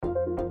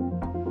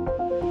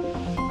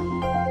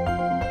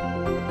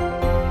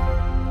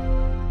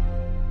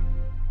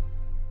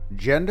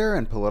Gender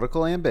and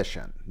Political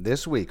Ambition,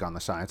 this week on the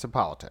Science of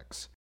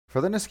Politics.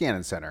 For the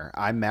Niskanen Center,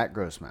 I'm Matt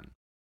Grossman.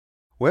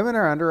 Women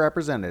are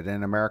underrepresented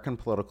in American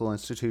political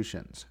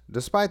institutions,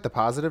 despite the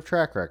positive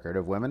track record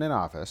of women in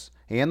office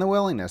and the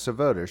willingness of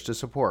voters to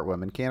support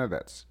women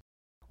candidates.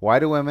 Why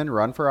do women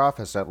run for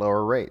office at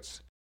lower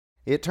rates?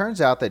 It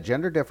turns out that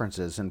gender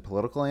differences in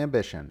political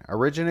ambition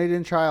originate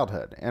in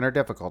childhood and are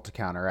difficult to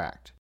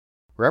counteract.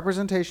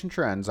 Representation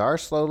trends are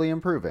slowly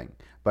improving,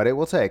 but it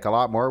will take a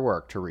lot more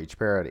work to reach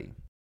parity.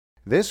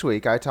 This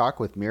week, I talk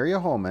with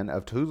Mirya Holman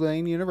of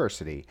Tulane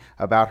University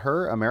about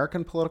her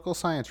American Political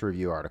Science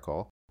Review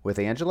article with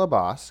Angela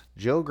Boss,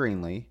 Jill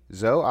Greenlee,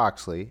 Zoe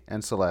Oxley,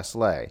 and Celeste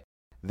Lay.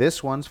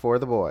 This one's for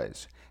the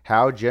boys: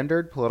 How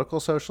Gendered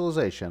Political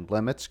Socialization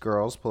Limits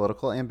Girls'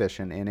 Political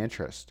Ambition and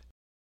Interest.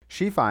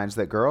 She finds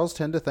that girls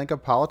tend to think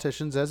of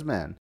politicians as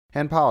men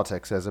and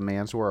politics as a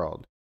man's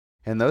world,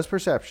 and those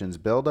perceptions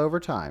build over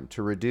time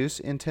to reduce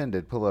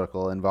intended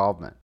political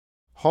involvement.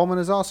 Holman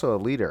is also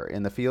a leader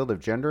in the field of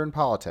gender and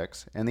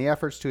politics and the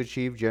efforts to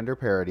achieve gender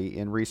parity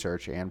in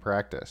research and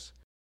practice.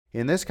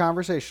 In this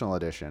conversational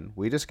edition,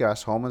 we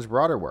discuss Holman's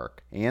broader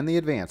work and the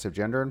advance of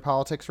gender and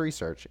politics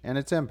research and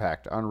its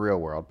impact on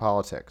real-world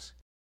politics.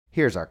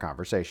 Here's our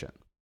conversation.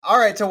 All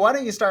right, so why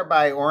don't you start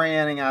by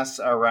orienting us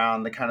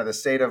around the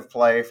state of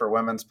play for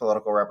women's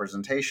political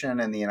representation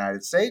in the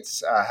United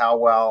States? How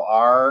well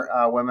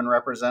are women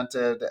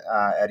represented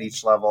at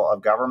each level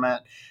of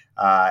government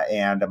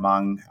and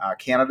among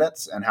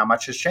candidates, and how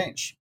much has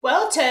changed?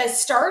 Well, to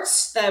start,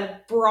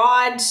 the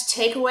broad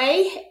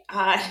takeaway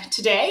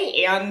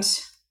today and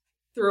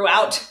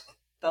throughout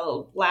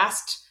the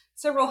last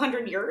several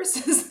hundred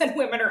years is that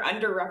women are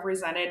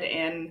underrepresented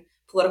in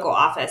political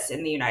office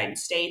in the United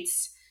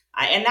States.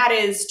 And that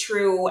is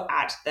true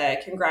at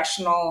the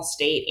congressional,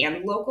 state,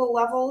 and local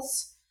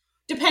levels.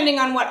 Depending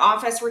on what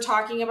office we're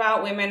talking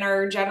about, women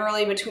are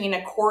generally between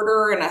a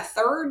quarter and a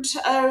third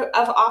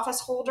of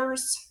office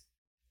holders.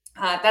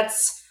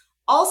 That's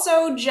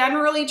also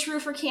generally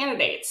true for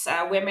candidates.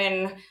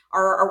 Women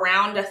are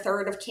around a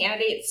third of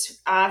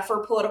candidates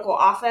for political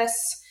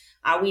office.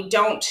 We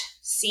don't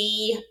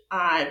see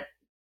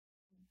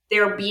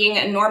there being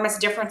enormous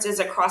differences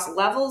across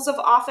levels of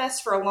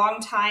office. For a long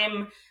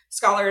time,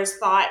 scholars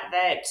thought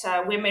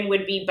that women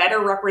would be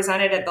better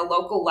represented at the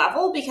local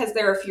level because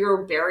there are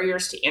fewer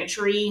barriers to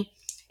entry.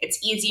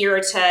 It's easier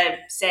to,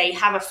 say,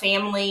 have a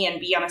family and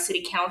be on a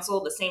city council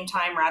at the same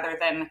time rather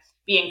than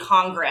be in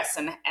Congress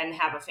and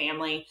have a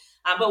family.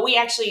 But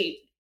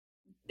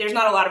there's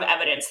not a lot of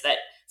evidence that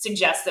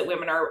suggests that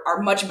women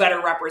are much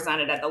better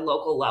represented at the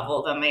local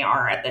level than they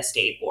are at the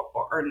state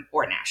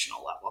or national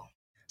level.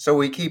 So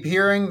we keep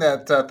hearing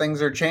that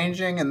things are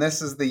changing, and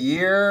this is the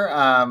year.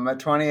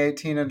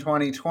 2018 and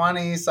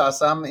 2020 saw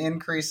some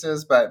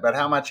increases, but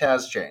how much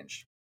has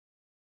changed?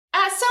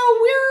 So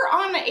we're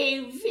on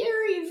a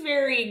very,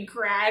 very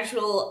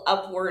gradual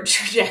upward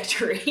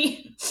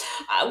trajectory,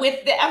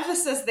 with the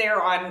emphasis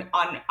there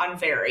on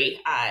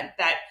very.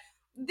 That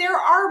there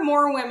are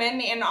more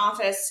women in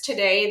office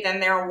today than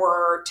there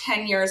were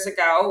 10 years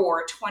ago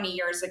or 20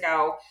 years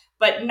ago,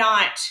 but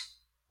not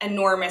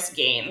enormous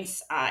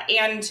gains.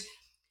 And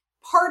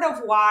part of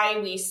why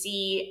we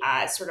see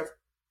a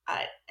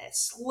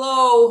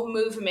slow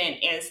movement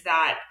is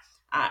that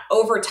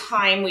over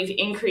time, we've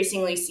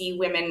increasingly seen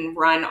women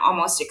run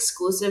almost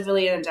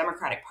exclusively in the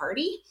Democratic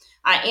Party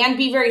and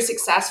be very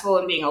successful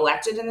in being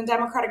elected in the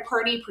Democratic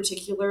Party,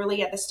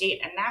 particularly at the state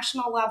and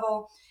national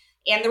level.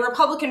 And the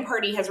Republican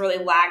Party has really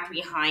lagged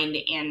behind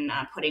in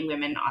putting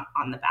women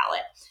on the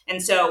ballot.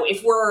 And so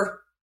if we're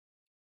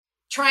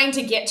trying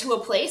to get to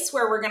a place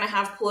where we're going to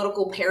have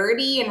political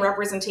parity and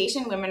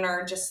representation, women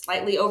are just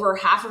slightly over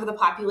half of the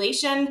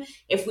population.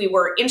 If we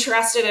were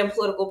interested in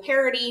political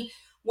parity,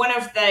 one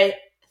of the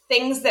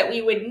things that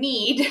we would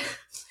need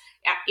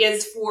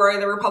is for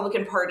the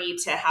Republican Party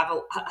to have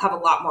a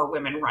lot more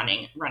women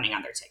running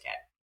on their ticket.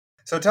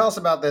 So tell us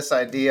about this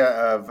idea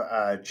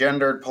of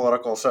gendered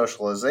political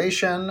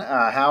socialization.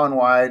 How and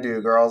why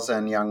do girls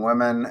and young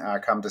women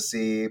come to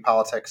see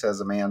politics as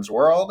a man's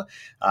world?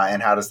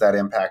 And how does that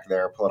impact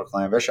their political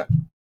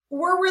ambition?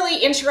 We're really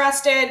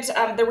interested,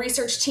 the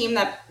research team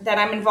that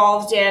I'm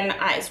involved in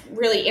is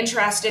really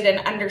interested in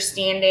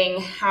understanding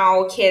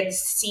how kids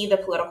see the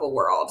political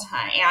world.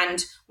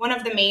 And one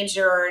of the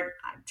major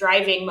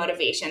driving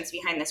motivations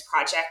behind this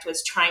project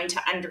was trying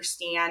to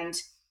understand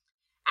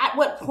at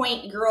what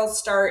point girls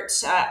start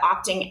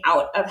opting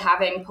out of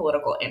having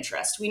political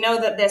interest. We know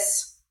that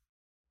this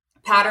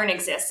pattern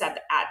exists at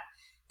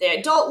the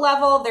adult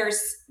level.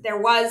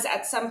 There was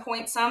at some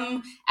point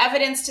some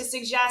evidence to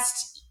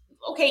suggest,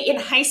 okay, in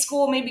high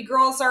school, maybe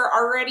girls are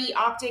already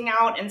opting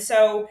out. And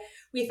so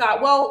we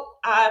thought, well,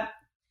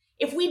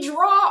 if we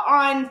draw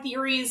on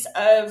theories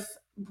of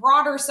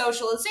broader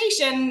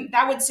socialization,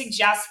 that would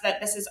suggest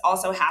that this is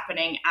also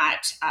happening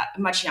at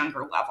much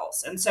younger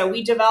levels. And so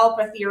we develop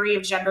a theory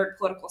of gendered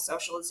political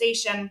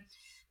socialization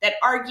that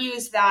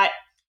argues that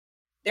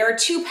there are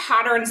two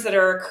patterns that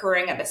are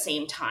occurring at the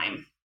same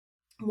time.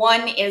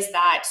 One is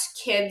that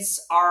kids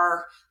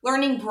are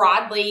learning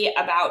broadly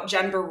about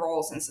gender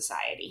roles in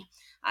society.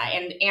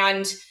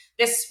 And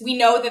this, we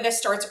know that this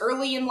starts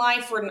early in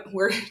life.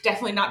 We're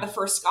definitely not the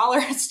first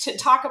scholars to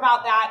talk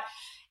about that.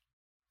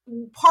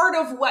 Part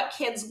of what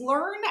kids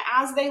learn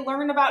as they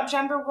learn about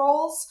gender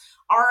roles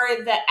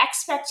are the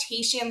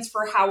expectations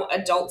for how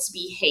adults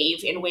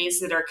behave in ways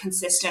that are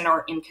consistent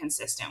or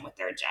inconsistent with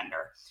their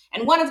gender.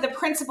 And one of the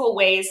principal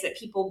ways that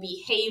people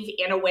behave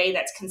in a way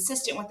that's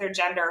consistent with their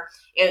gender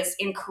is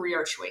in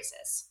career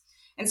choices.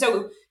 And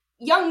so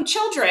young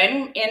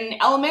children in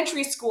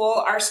elementary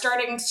school are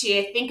starting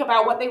to think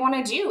about what they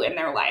want to do in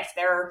their life.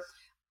 They're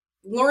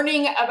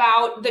learning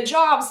about the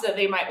jobs that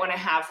they might want to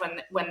have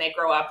when they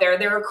grow up.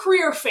 There are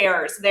career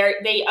fairs.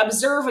 They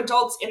observe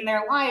adults in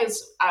their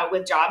lives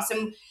with jobs.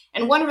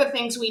 And one of the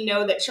things we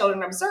know that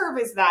children observe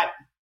is that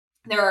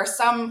there are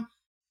some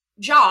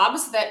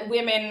jobs that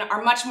women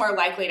are much more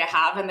likely to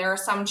have, and there are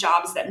some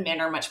jobs that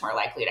men are much more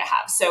likely to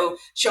have. So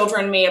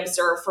children may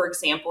observe, for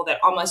example, that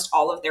almost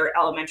all of their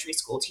elementary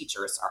school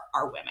teachers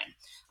are women.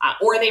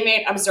 Or they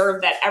may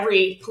observe that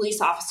every police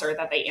officer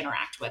that they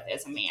interact with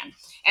is a man.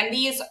 And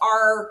these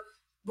are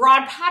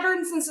broad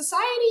patterns in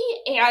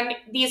society, and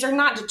these are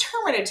not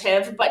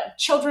determinative, but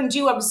children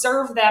do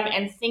observe them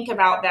and think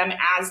about them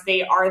as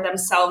they are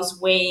themselves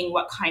weighing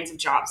what kinds of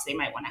jobs they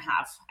might want to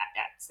have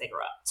as they grow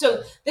up.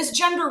 So this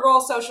gender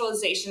role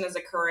socialization is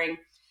occurring.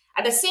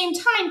 At the same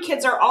time,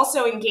 kids are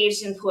also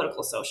engaged in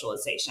political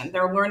socialization.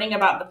 They're learning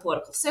about the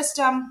political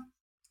system.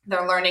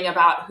 They're learning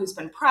about who's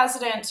been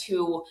president,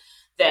 who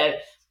the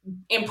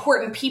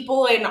important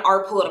people in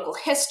our political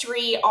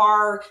history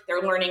are.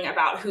 They're learning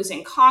about who's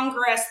in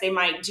Congress. They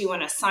might do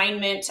an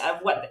assignment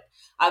of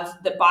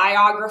the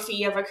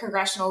biography of a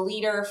congressional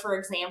leader, for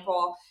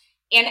example.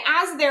 And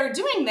as they're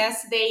doing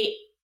this, they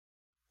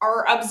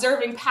are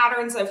observing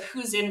patterns of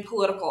who's in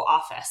political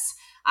office.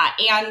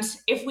 And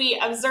if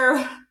we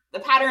observe the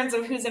patterns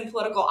of who's in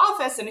political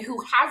office and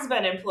who has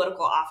been in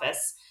political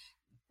office,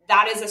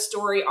 that is a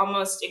story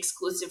almost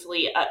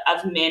exclusively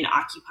of men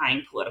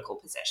occupying political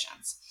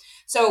positions.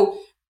 So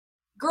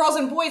girls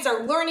and boys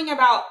are learning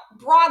about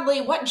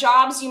broadly what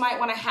jobs you might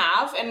want to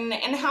have and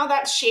how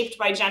that's shaped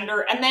by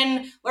gender, and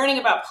then learning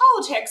about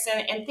politics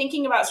and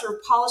thinking about sort of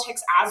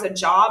politics as a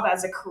job,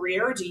 as a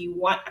career. Do you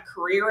want a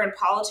career in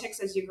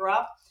politics as you grow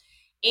up?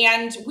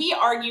 And we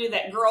argue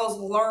that girls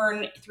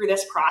learn through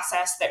this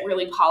process that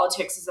really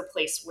politics is a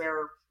place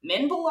where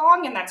men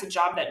belong, and that's a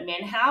job that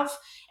men have.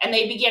 And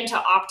they begin to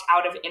opt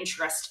out of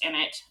interest in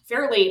it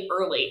fairly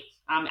early,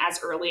 as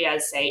early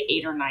as, say,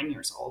 8 or 9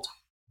 years old.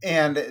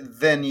 And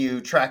then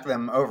you track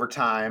them over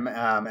time.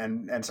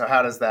 And so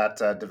how does that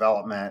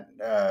development,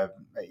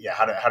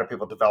 how do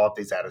people develop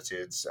these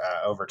attitudes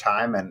over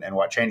time, and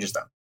what changes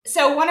them?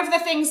 So one of the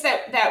things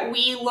that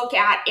we look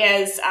at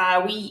is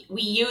we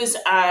use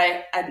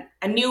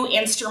a new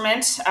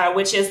instrument,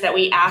 which is that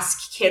we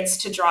ask kids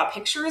to draw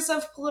pictures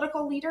of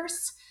political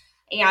leaders.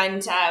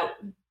 And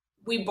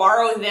we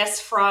borrow this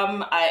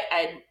from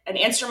an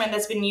instrument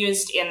that's been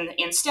used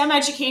in STEM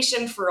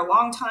education for a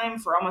long time,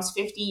 for almost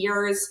 50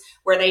 years,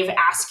 where they've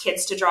asked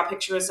kids to draw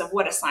pictures of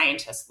what a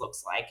scientist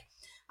looks like.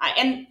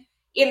 And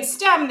in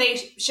STEM, they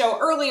show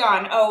early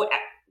on,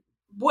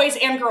 boys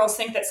and girls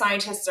think that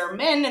scientists are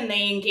men, and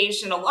they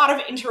engaged in a lot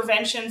of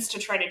interventions to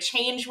try to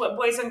change what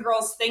boys and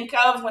girls think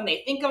of when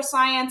they think of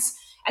science.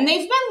 And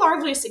they've been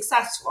largely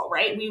successful,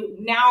 right?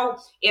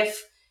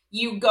 If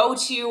you go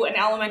to an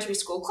elementary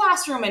school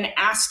classroom and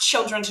ask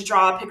children to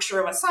draw a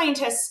picture of a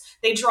scientist,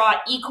 they draw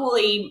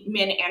equally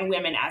men and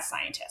women as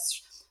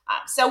scientists.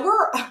 So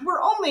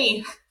we're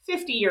only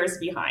 50 years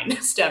behind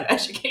STEM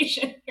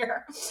education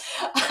here.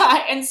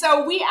 And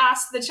so we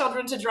ask the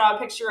children to draw a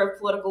picture of a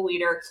political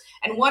leader.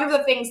 And one of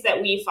the things that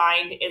we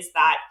find is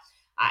that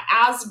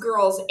as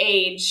girls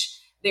age,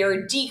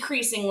 they're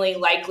decreasingly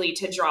likely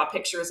to draw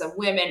pictures of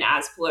women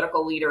as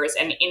political leaders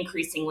and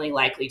increasingly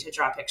likely to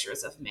draw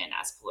pictures of men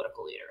as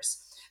political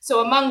leaders.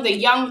 So among the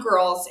young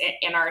girls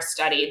in our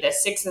study, the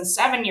 6 and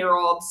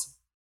 7-year-olds,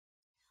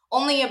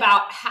 only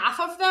about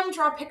half of them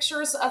draw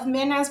pictures of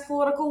men as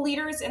political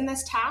leaders in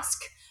this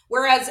task,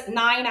 whereas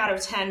 9 out of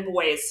 10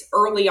 boys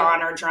early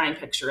on are drawing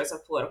pictures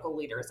of political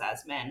leaders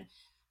as men.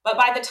 But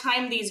by the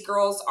time these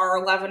girls are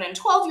 11 and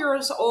 12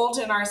 years old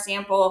in our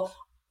sample,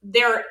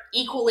 they're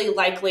equally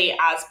likely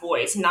as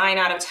boys. 9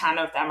 out of 10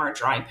 of them are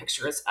drawing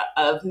pictures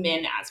of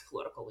men as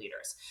political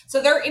leaders.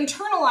 So they're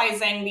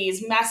internalizing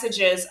these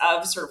messages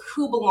of sort of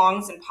who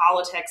belongs in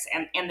politics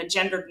and the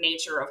gendered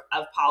nature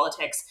of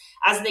politics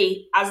as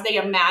they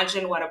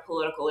imagine what a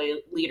political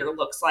leader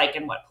looks like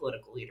and what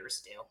political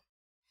leaders do.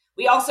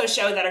 We also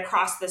show that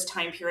across this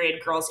time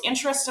period, girls'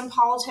 interest in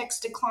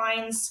politics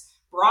declines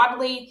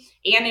broadly,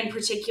 and in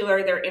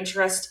particular, their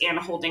interest in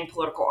holding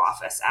political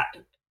office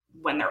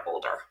when they're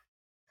older.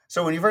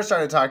 So when you first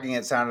started talking,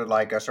 it sounded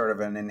like a sort of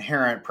an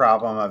inherent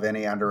problem of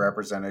any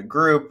underrepresented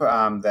group,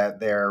 that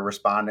they're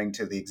responding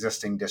to the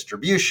existing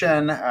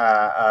distribution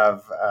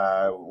of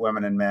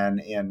women and men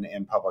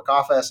in public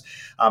office.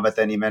 But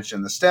then you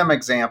mentioned the STEM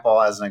example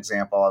as an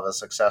example of a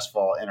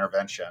successful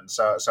intervention.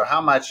 So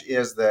how much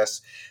is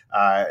this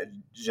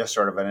just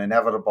sort of an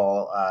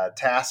inevitable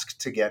task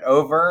to get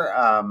over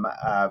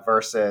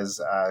versus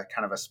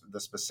kind of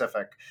the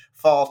specific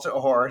fault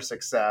or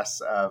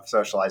success of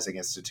socializing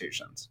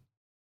institutions?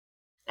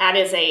 That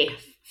is a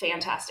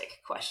fantastic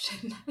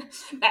question.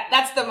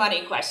 That's the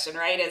money question,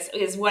 right?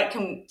 Is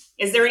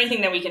there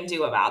anything that we can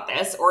do about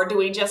this, or do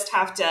we just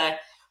have to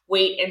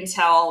wait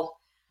until,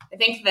 I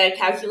think the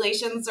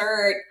calculations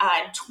are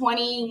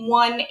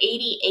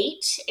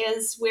 2188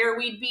 is where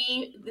we'd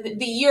be,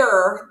 the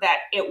year that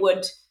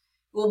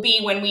will be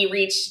when we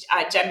reach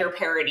gender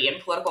parity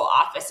in political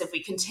office if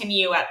we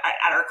continue at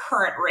our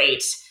current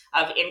rate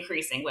of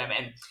increasing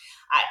women.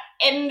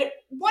 And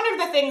one of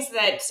the things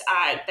that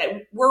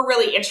we're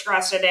really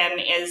interested in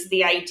is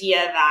the idea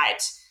that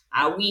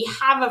we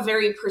have a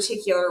very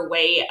particular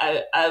way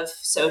of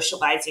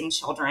socializing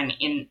children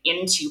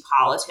into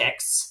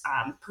politics,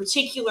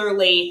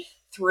 particularly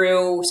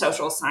through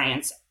social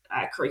science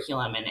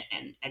curriculum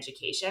and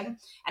education.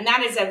 And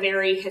that is a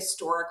very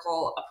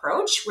historical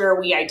approach where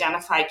we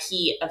identify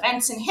key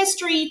events in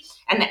history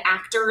and the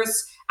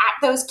actors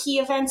at those key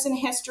events in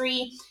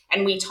history,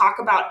 and we talk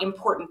about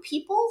important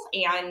people.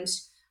 And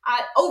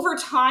over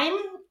time,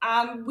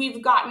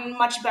 we've gotten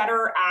much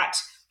better at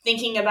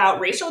thinking about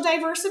racial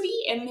diversity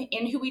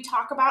in who we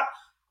talk about.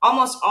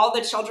 Almost all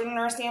the children in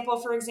our sample,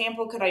 for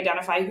example, could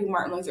identify who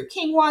Martin Luther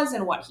King was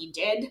and what he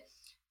did.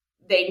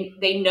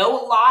 They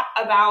know a lot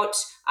about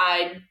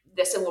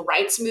the civil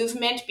rights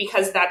movement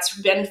because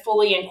that's been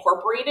fully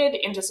incorporated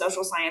into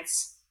social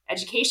science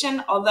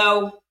education,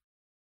 although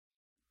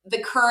the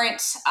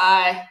current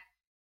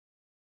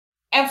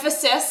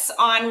emphasis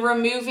on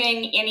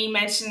removing any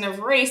mention of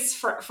race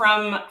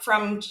from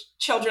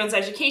children's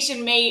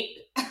education may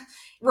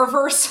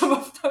reverse some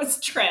of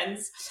those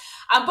trends.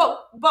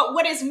 But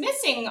what is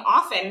missing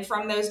often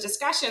from those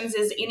discussions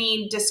is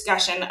any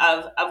discussion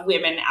of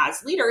women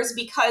as leaders,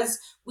 because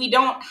we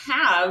don't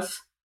have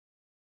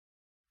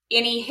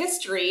any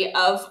history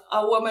of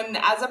a woman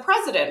as a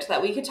president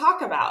that we could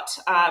talk about.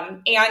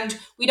 And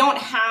we don't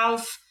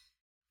have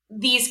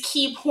these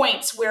key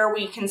points where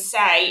we can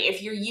say,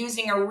 if you're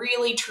using a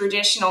really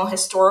traditional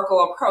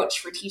historical approach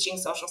for teaching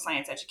social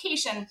science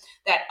education,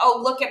 that, oh,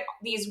 look at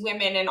these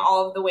women and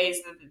all of the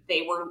ways that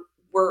they were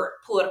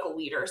political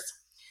leaders.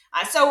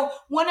 So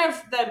one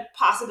of the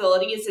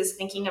possibilities is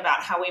thinking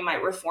about how we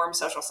might reform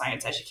social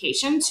science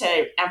education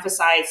to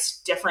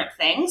emphasize different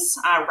things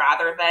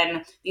rather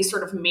than these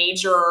sort of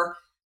major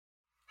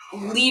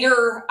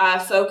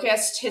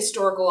leader-focused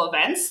historical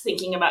events,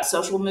 thinking about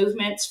social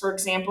movements, for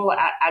example,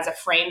 as a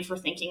frame for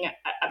thinking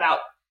about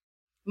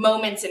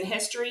moments in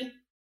history.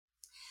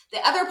 The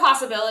other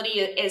possibility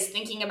is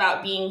thinking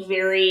about being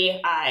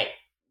very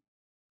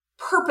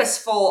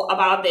purposeful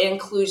about the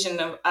inclusion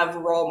of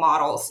role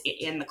models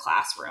in the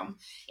classroom.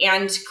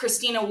 And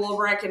Christina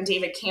Woolbrick and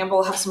David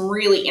Campbell have some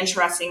really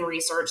interesting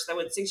research that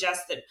would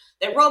suggest that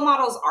role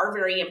models are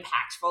very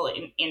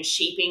impactful in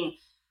shaping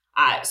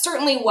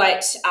certainly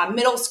what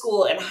middle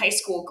school and high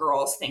school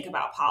girls think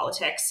about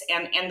politics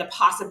and the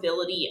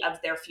possibility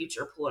of their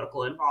future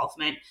political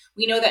involvement.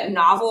 We know that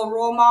novel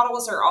role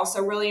models are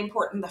also really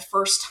important. The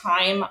first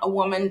time a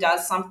woman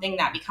does something,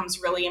 that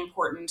becomes really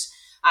important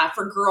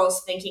for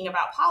girls thinking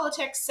about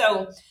politics.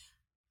 So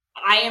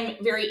I am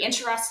very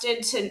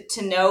interested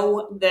to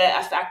know the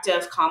effect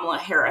of Kamala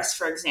Harris,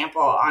 for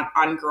example,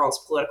 on girls'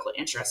 political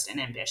interest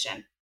and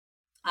ambition.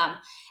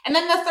 And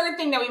then the third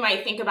thing that we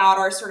might think about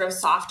are sort of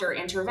softer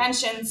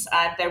interventions.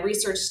 The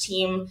research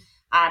team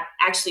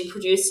actually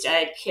produced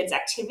a kids'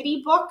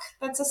 activity book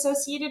that's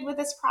associated with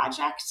this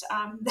project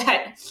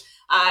that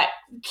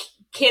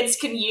kids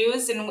can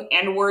use,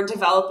 and we're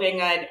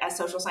developing a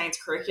social science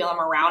curriculum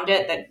around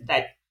it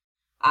that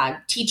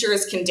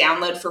teachers can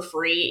download for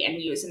free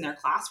and use in their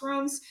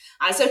classrooms.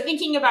 So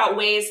thinking about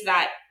ways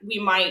that we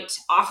might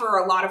offer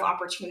a lot of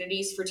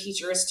opportunities for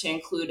teachers to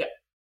include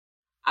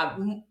a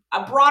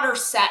broader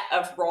set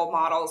of role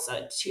models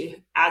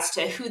as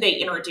to who they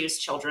introduce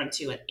children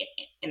to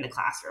in the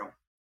classroom.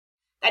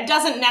 That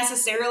doesn't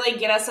necessarily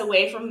get us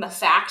away from the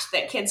fact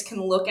that kids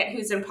can look at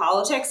who's in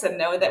politics and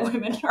know that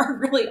women are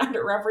really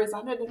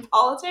underrepresented in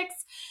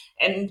politics.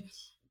 And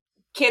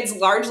kids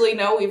largely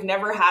know we've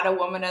never had a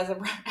woman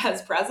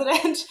as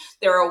president.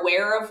 They're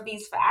aware of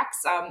these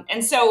facts.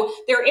 And so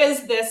there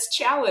is this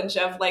challenge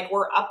of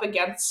we're up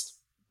against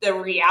the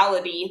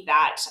reality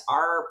that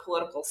our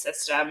political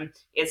system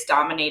is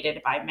dominated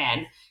by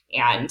men,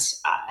 and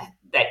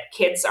that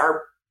kids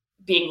are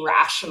being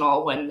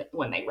rational when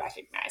they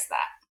recognize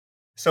that.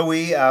 So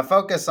we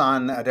focus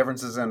on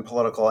differences in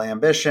political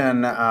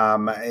ambition,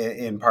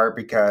 in part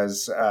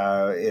because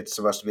it's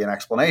supposed to be an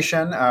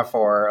explanation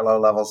for low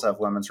levels of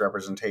women's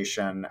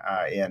representation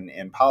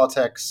in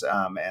politics,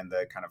 and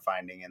the kind of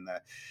finding in the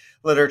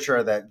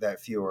literature that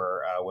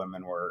fewer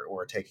women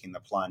were taking the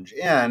plunge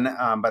in.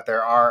 But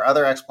there are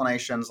other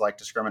explanations like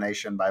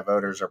discrimination by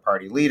voters or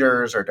party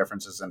leaders, or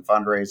differences in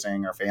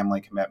fundraising or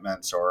family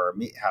commitments, or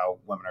how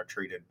women are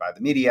treated by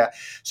the media.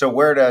 So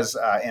where does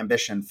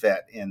ambition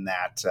fit in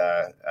that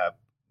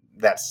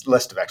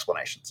list of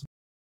explanations?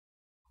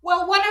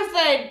 Well, one of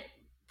the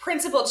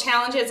principal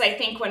challenges, I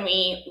think, when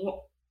we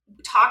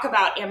talk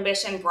about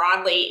ambition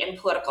broadly in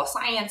political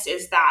science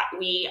is that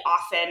we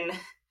often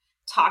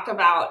talk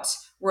about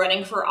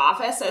running for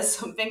office as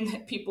something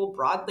that people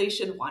broadly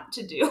should want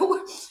to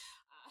do.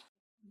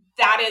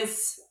 That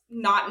is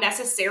not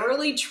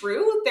necessarily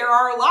true. There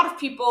are a lot of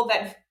people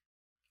that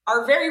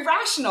are very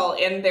rational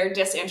in their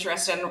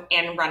disinterest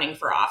in running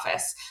for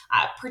office,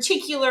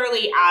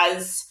 particularly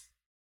as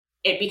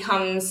it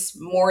becomes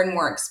more and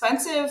more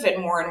expensive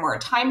and more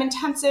time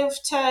intensive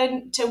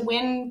to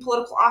win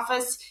political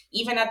office.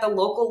 Even at the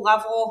local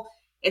level,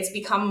 it's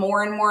become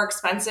more and more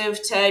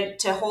expensive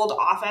to hold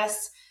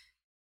office.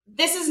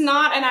 This is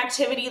not an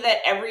activity that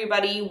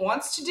everybody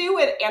wants to do,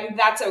 and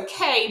that's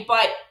okay,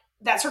 but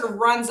that sort of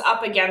runs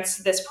up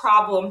against this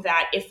problem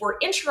that if we're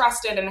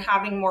interested in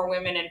having more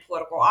women in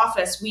political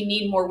office, we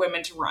need more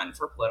women to run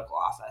for political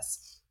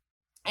office.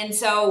 And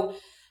so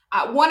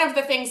one of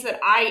the things that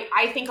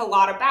I think a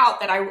lot about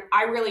that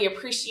I really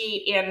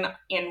appreciate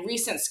in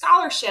recent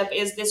scholarship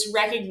is this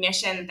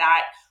recognition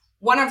that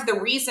one of the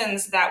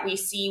reasons that we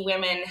see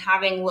women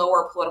having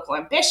lower political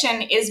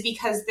ambition is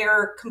because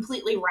they're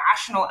completely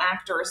rational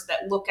actors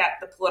that look at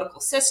the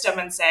political system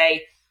and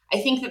say,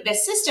 I think that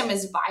this system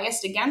is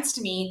biased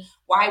against me.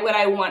 Why would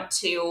I want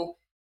to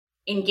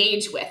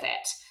engage with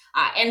it?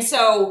 And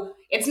so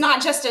it's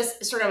not just a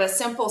sort of a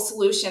simple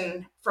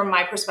solution from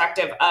my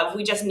perspective of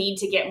we just need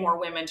to get more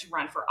women to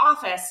run for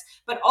office,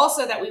 but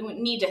also that we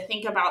need to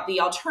think about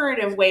the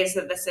alternative ways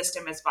that the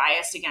system is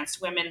biased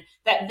against women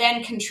that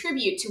then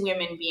contribute to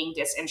women being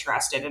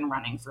disinterested in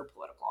running for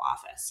political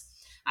office.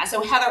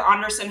 So Heather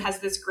Anderson has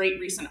this great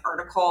recent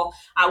article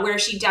where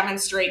she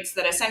demonstrates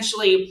that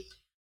essentially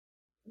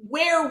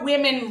where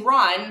women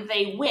run,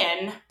 they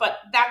win, but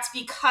that's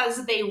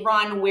because they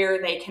run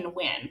where they can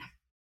win.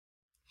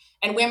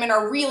 And women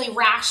are really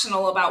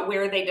rational about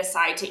where they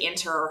decide to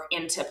enter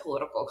into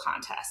political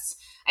contests.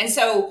 And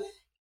so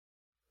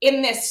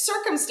in this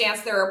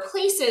circumstance, there are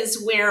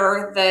places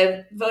where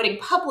the voting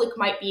public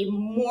might be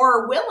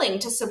more willing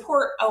to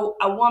support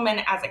a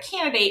woman as a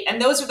candidate. And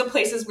those are the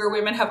places where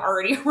women have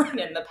already run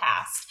in the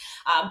past.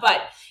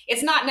 But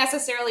it's not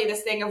necessarily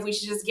this thing of we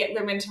should just get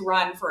women to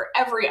run for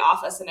every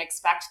office and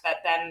expect that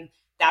then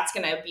that's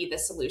going to be the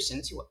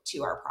solution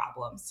to our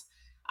problems.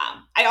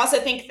 I also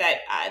think that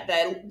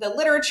the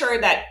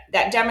literature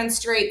that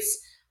demonstrates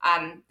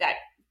that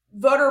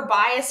voter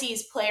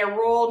biases play a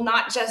role,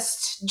 not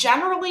just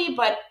generally,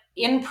 but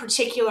in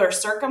particular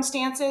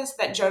circumstances,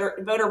 that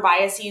voter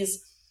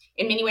biases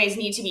in many ways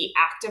need to be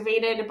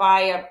activated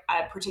by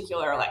a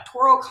particular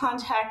electoral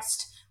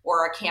context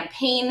or a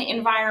campaign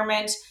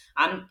environment,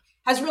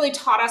 has really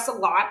taught us a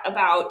lot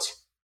about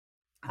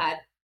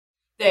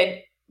the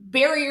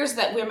barriers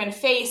that women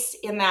face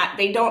in that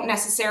they don't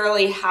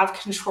necessarily have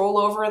control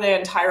over the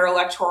entire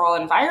electoral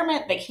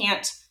environment. They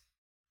can't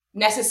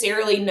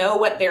necessarily know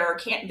what their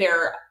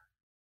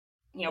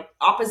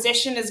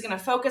opposition is going to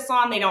focus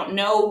on. They don't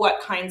know what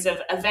kinds of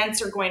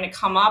events are going to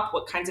come up,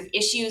 what kinds of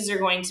issues are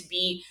going to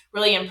be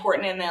really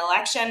important in the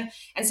election.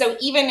 And so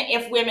even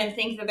if women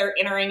think that they're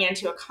entering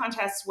into a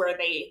contest where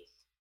they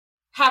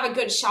have a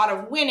good shot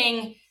of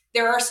winning,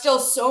 there are still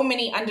so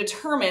many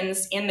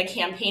undetermineds in the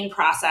campaign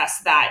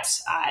process that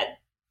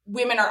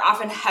women are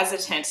often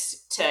hesitant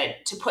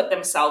to put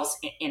themselves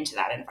into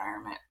that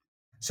environment.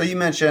 So you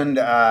mentioned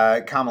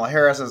Kamala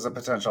Harris as a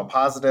potential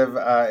positive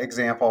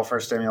example for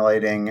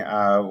stimulating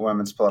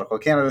women's political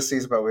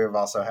candidacies, but we've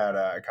also had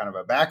a kind of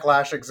a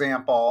backlash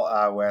example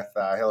with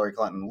Hillary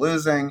Clinton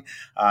losing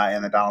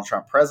and the Donald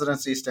Trump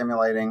presidency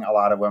stimulating a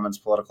lot of women's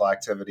political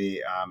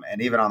activity.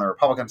 And even on the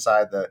Republican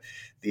side,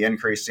 the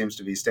increase seems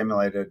to be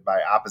stimulated by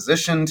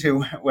opposition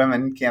to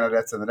women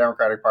candidates in the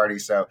Democratic Party.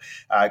 So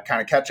kind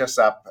of catch us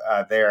up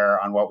there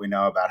on what we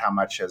know about how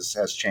much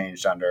has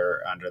changed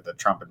under the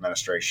Trump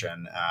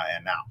administration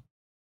and now.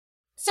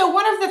 So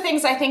one of the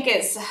things I think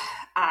is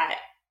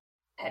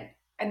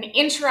an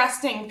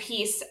interesting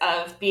piece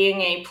of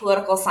being a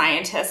political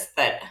scientist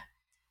that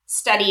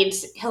studied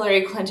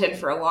Hillary Clinton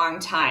for a long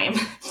time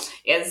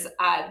is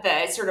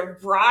the sort of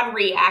broad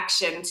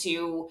reaction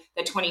to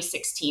the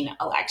 2016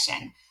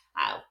 election.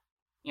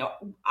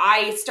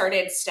 I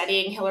started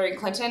studying Hillary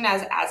Clinton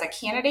as a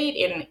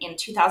candidate in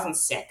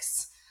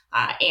 2006.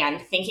 And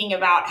thinking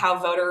about how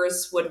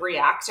voters would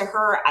react to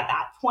her at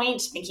that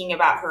point, thinking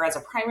about her as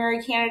a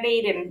primary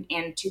candidate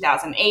in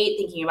 2008,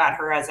 thinking about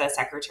her as a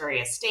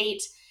Secretary of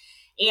State.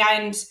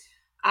 And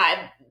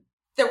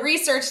the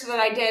research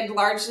that I did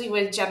largely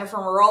with Jennifer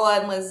Marola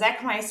and Liz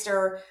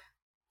Zeckmeister,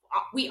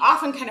 we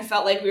often kind of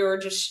felt like we were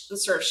just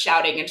sort of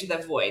shouting into the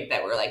void,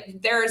 that we're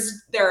like, there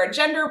are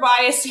gender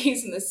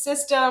biases in the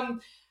system.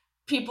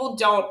 people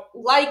don't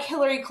like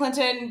Hillary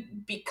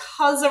Clinton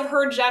because of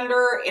her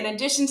gender, in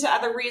addition to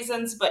other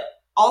reasons, but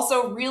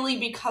also really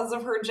because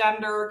of her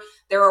gender.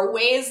 There are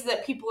ways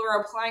that people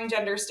are applying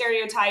gender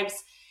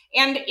stereotypes.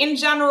 And in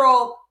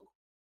general,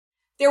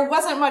 there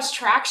wasn't much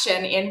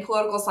traction in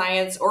political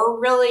science or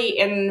really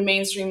in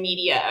mainstream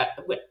media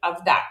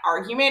of that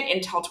argument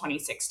until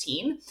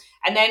 2016.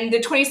 And then the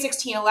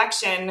 2016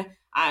 election,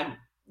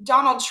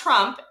 Donald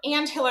Trump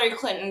and Hillary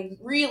Clinton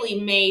really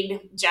made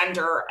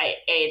gender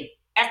an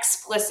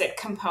explicit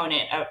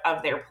component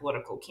of their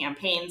political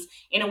campaigns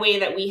in a way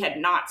that we had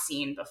not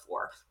seen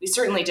before. We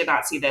certainly did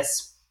not see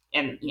this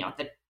in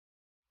the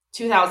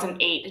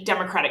 2008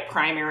 Democratic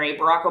primary.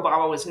 Barack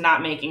Obama was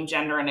not making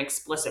gender an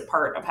explicit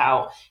part of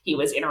how he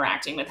was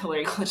interacting with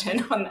Hillary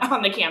Clinton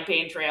on the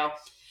campaign trail.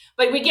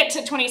 But we get to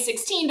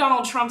 2016,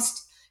 Donald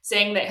Trump's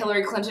saying that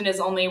Hillary Clinton is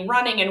only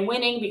running and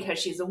winning because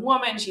she's a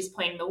woman. She's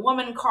playing the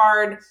woman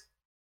card.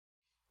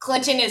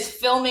 Clinton is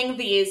filming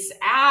these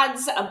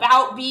ads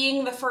about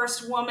being the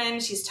first woman.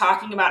 She's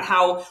talking about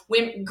how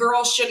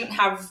girls shouldn't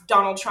have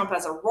Donald Trump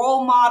as a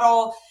role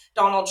model.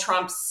 Donald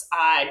Trump's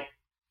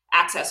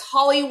Access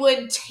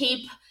Hollywood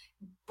tape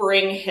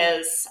bring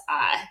his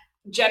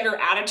gender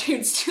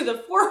attitudes to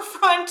the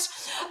forefront.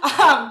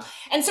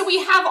 And so we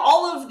have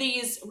all of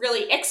these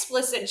really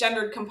explicit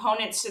gendered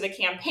components to the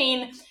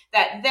campaign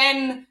that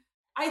then,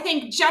 I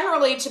think,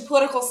 generally to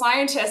political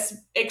scientists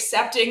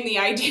accepting the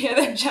idea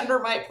that gender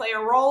might play a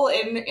role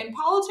in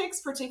politics,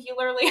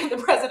 particularly at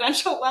the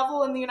presidential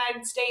level in the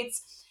United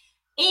States,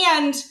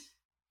 and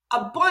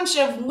a bunch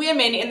of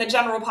women in the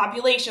general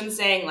population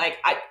saying, like,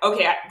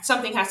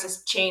 something has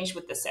to change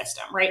with the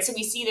system, right? So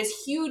we see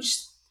this huge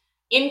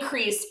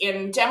increase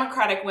in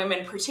Democratic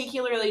women,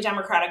 particularly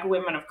Democratic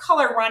women of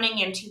color, running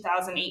in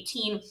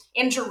 2018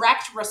 in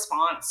direct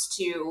response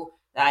to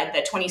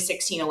the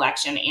 2016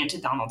 election and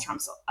to Donald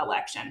Trump's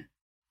election.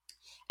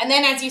 And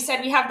then, as you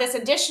said, we have this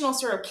additional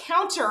sort of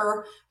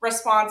counter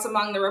response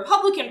among the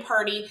Republican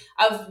Party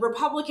of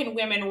Republican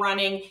women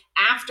running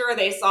after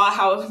they saw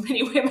how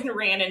many women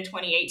ran in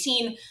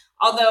 2018,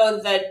 although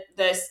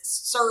the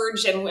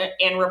surge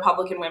in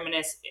Republican women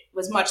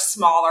was much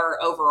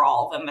smaller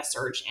overall than the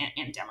surge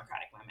in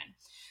Democratic women.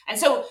 And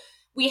so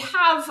we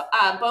have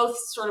both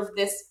sort of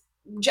this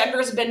gender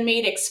has been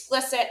made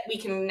explicit. We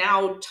can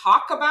now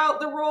talk about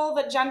the role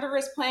that gender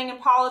is playing in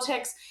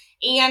politics,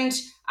 and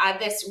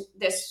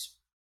this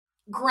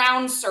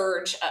ground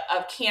surge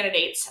of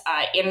candidates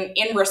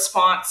in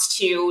response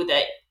to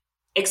the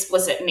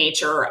explicit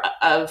nature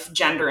of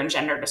gender and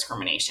gender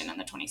discrimination in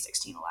the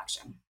 2016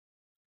 election.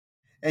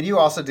 And you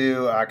also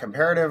do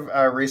comparative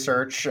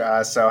research.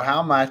 So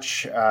how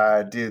much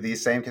do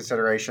these same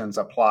considerations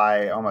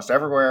apply almost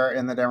everywhere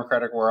in the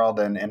democratic world?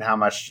 And how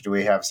much do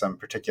we have some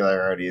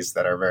particularities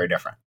that are very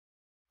different?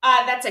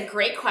 That's a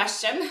great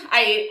question.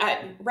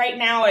 I right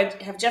now I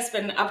have just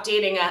been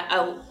updating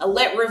a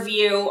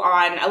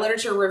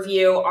literature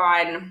review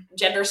on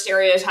gender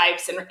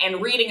stereotypes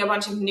and reading a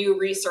bunch of new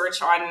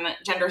research on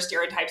gender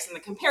stereotypes in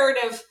the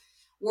comparative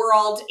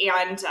world.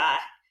 And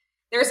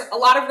there's a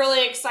lot of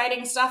really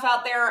exciting stuff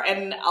out there,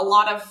 and a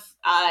lot of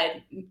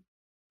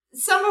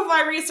some of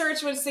my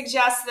research would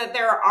suggest that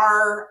there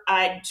are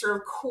sort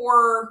of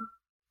core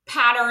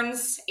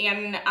patterns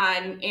in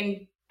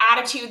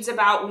attitudes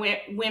about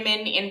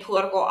women in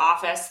political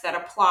office that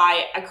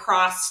apply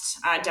across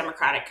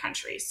democratic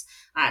countries.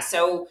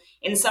 So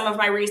in some of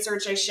my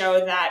research, I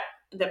show that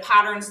the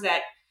patterns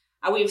that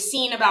we've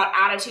seen about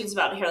attitudes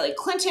about Hillary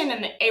Clinton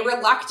and a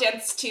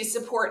reluctance to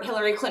support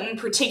Hillary Clinton,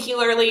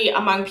 particularly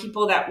among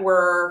people that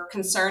were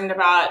concerned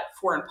about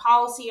foreign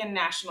policy and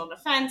national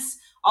defense,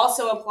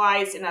 also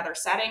applies in other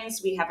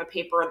settings. We have a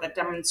paper that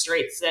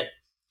demonstrates that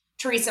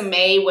Theresa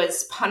May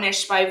was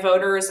punished by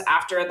voters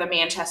after the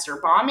Manchester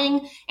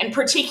bombing, and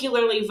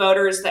particularly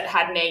voters that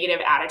had negative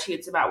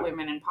attitudes about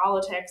women in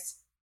politics.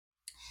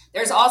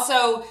 There's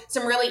also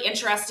some really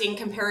interesting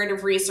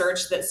comparative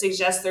research that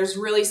suggests there's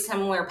really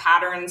similar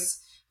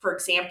patterns, for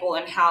example,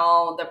 in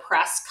how the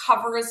press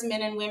covers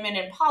men and women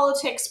in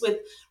politics with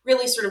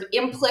really sort of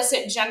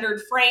implicit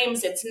gendered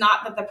frames. It's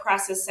not that the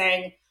press is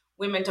saying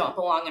women don't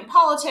belong in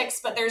politics,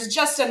 but there's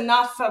just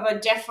enough of a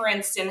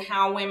difference in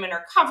how women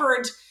are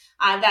covered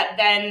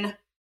that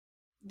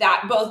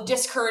both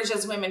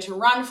discourages women to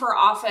run for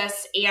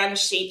office and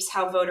shapes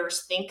how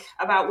voters think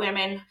about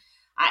women.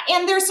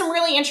 And there's some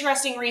really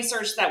interesting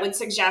research that would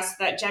suggest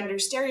that gender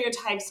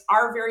stereotypes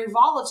are very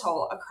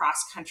volatile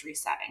across country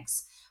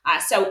settings.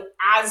 So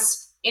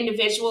as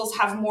individuals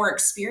have more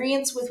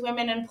experience with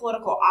women in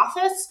political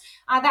office,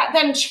 that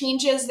then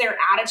changes their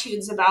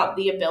attitudes about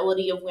the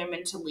ability of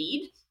women to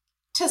lead.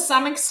 To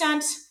some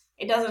extent,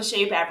 it doesn't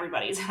shape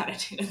everybody's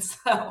attitudes.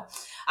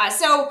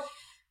 So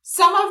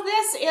some of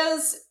this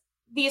is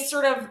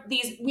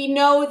we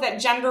know that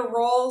gender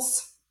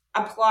roles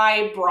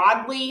apply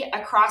broadly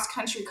across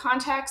country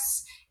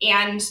contexts,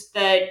 and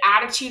the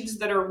attitudes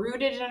that are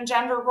rooted in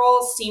gender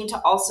roles seem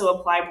to also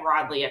apply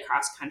broadly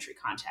across country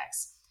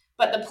contexts.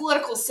 But the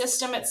political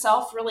system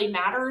itself really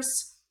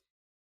matters.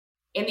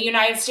 In the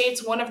United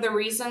States, one of the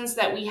reasons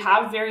that we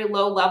have very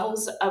low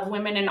levels of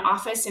women in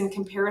office in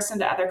comparison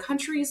to other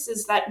countries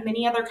is that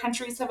many other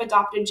countries have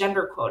adopted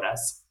gender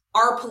quotas.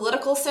 Our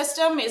political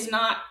system is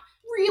not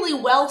really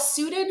well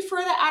suited for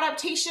the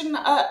adaptation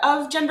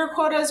of gender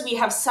quotas. We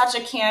have such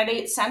a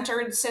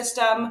candidate-centered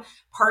system.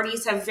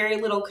 Parties have very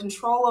little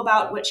control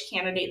about which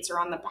candidates are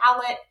on the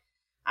ballot.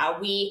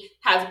 We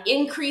have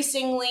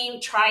increasingly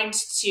tried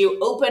to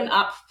open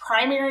up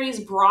primaries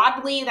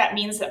broadly. That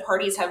means that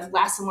parties have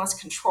less and less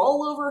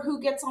control over who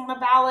gets on the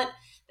ballot.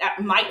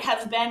 That might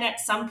have been at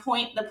some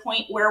point the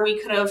point where we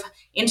could have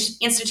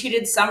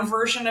instituted some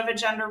version of a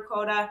gender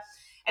quota.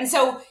 And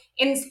so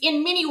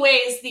in many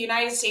ways, the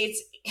United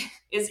States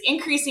is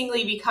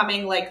increasingly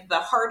becoming like the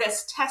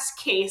hardest test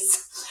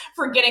case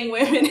for getting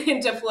women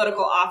into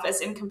political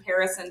office in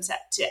comparison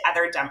to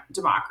other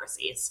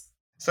democracies.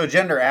 So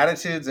gender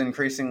attitudes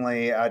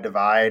increasingly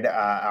divide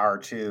our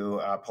two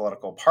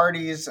political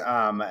parties.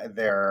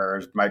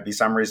 There might be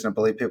some reason to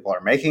believe people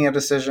are making a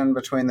decision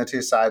between the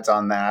two sides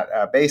on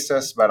that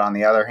basis. But on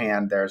the other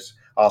hand, there's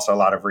also a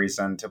lot of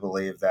reason to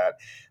believe that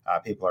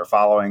people are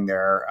following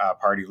their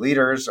party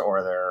leaders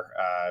or their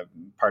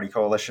party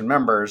coalition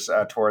members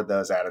toward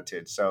those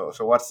attitudes. So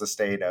what's the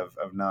state of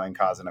knowing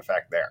cause and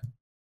effect there?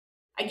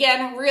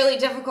 Again, really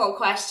difficult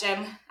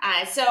question.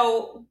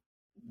 So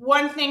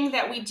one thing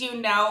that we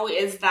do know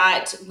is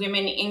that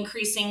women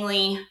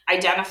increasingly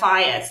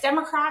identify as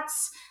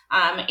Democrats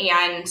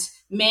and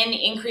men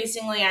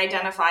increasingly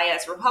identify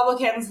as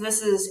Republicans.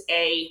 This is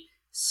a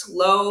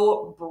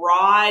slow,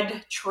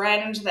 broad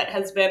trend that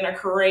has been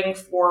occurring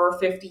for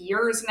 50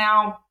 years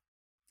now.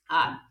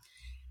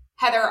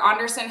 Heather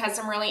Anderson has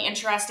some really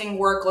interesting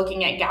work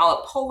looking at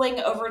Gallup polling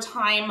over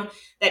time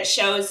that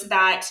shows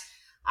that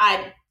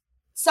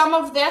some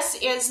of this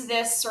is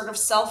this sort of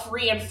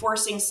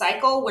self-reinforcing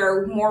cycle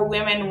where more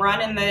women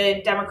run in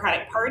the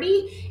Democratic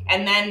Party,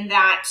 and then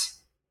that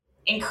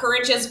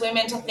encourages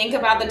women to think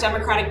about the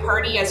Democratic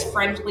Party as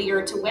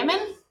friendlier to women.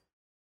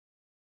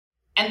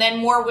 And then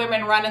more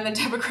women run in the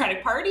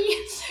Democratic Party,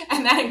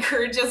 and that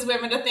encourages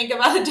women to think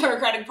about the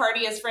Democratic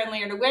Party as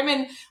friendlier to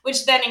women,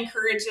 which then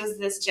encourages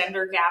this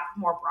gender gap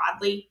more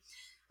broadly.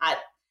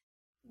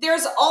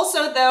 There's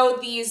also, though,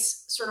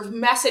 these sort of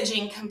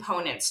messaging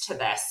components to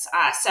this.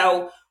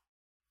 So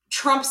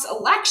Trump's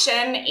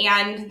election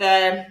and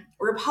the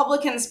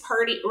Republican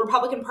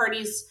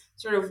Party's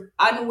sort of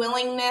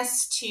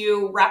unwillingness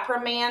to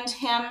reprimand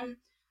him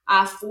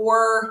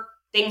for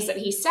things that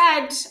he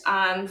said,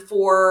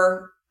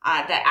 for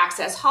the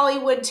Access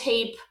Hollywood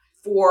tape,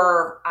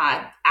 for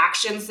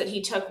actions that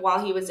he took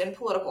while he was in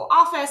political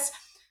office,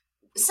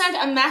 sent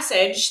a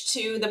message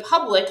to the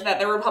public that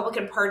the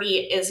Republican Party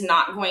is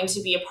not going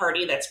to be a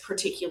party that's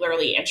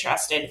particularly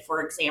interested,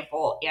 for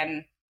example,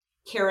 in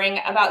caring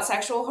about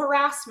sexual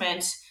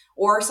harassment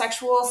or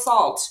sexual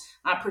assault,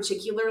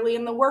 particularly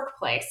in the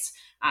workplace.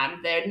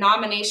 The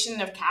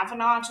nomination of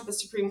Kavanaugh to the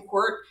Supreme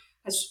Court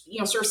has,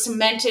 sort of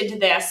cemented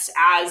this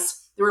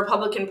as the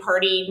Republican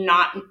Party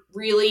not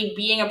really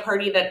being a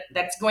party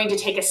that's going to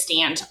take a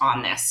stand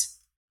on this.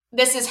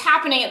 This is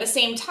happening at the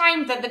same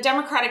time that the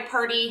Democratic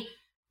Party,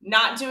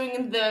 not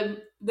doing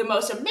the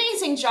most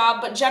amazing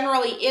job, but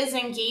generally is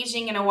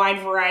engaging in a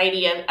wide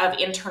variety of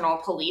internal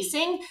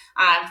policing.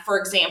 For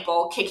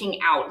example, kicking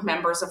out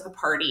members of the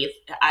party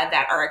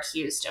that are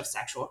accused of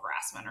sexual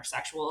harassment or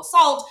sexual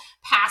assault,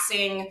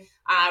 passing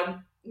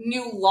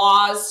new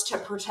laws to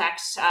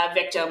protect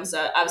victims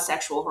of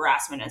sexual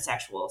harassment and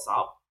sexual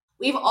assault.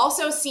 We've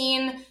also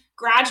seen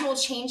gradual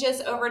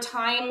changes over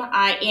time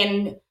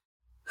in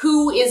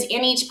who is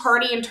in each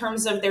party in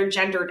terms of their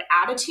gendered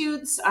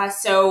attitudes.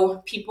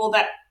 So people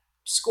that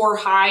score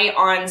high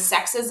on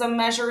sexism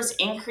measures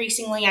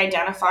increasingly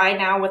identify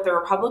now with the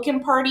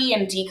Republican Party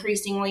and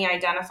decreasingly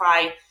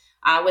identify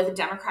with the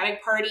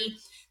Democratic Party.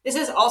 This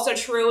is also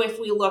true if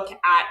we look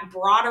at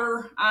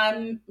broader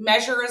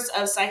measures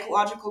of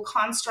psychological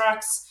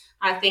constructs,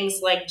 things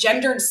like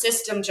gendered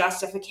system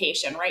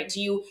justification, right? Do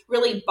you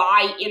really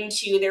buy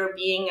into there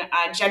being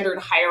a gendered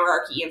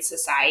hierarchy in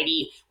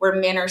society where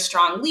men are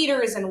strong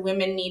leaders and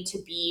women need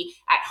to be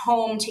at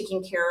home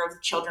taking care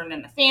of children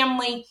and the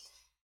family?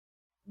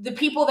 The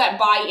people that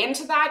buy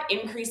into that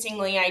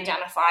increasingly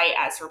identify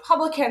as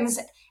Republicans,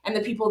 and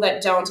the people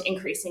that don't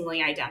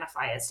increasingly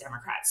identify as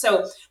Democrats.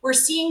 So we're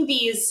seeing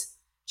these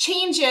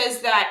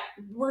changes that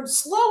were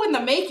slow in the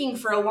making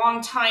for a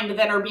long time, but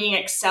then are being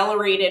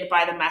accelerated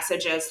by the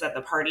messages that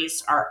the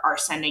parties are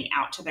sending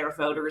out to their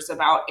voters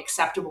about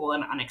acceptable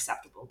and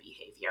unacceptable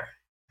behavior.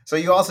 So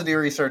you also do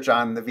research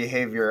on the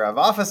behavior of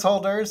office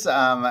holders.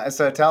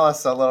 So tell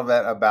us a little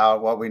bit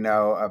about what we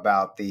know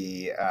about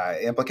the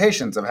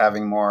implications of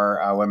having more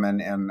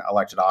women in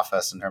elected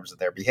office in terms of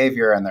their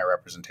behavior and their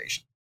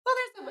representation. Well,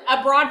 there's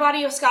a broad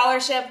body of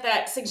scholarship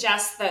that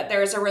suggests that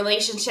there's a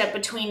relationship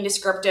between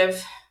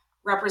descriptive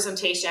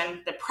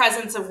representation, the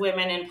presence of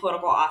women in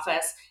political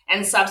office,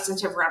 and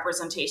substantive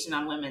representation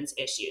on women's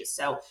issues.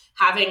 So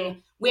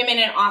having women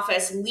in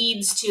office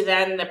leads to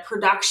then the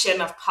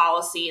production of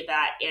policy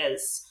that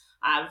is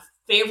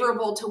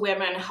favorable to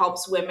women,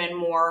 helps women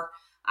more.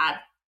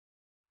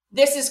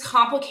 This is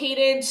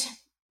complicated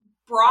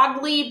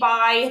broadly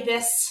by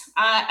this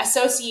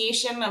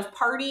association of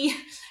party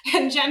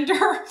and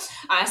gender.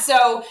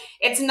 So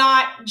it's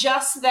not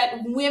just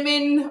that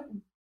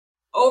women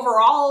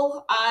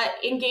overall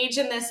engage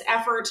in this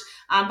effort,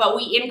 but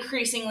we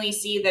increasingly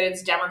see that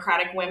it's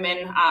Democratic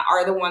women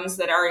are the ones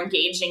that are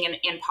engaging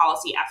in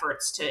policy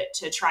efforts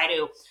to try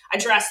to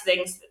address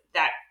things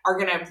that are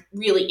going to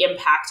really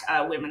impact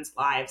women's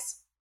lives.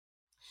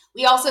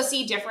 We also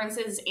see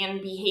differences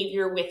in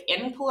behavior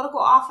within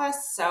political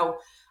office. So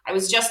I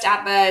was just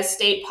at the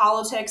State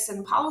Politics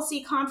and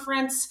Policy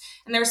Conference,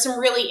 and there's some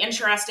really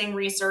interesting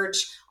research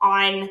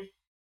on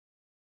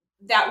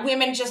that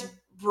women just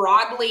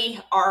broadly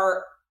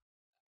are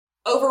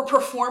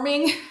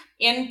overperforming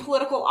in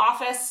political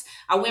office.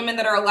 Women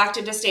that are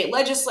elected to state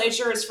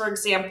legislatures, for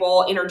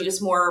example,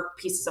 introduce more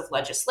pieces of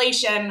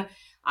legislation.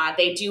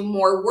 They do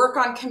more work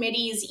on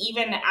committees,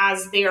 even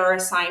as they are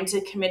assigned to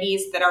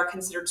committees that are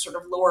considered sort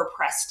of lower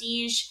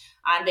prestige.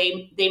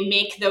 They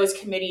make those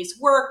committees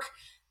work.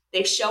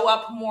 They show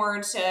up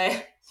more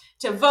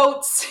to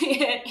votes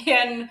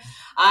in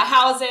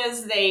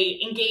houses. They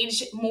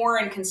engage more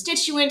in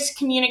constituent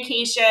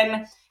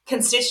communication.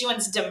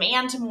 Constituents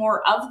demand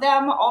more of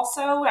them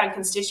also, and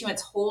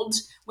constituents hold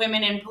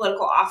women in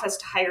political office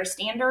to higher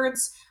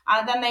standards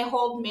than they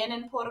hold men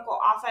in political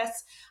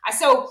office.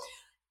 So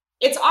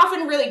it's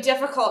often really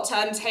difficult to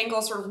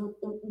untangle sort of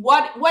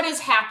what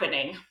is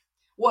happening.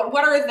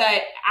 What are the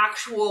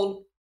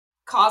actual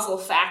causal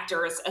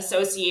factors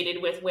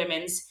associated with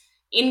women's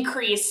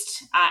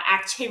increased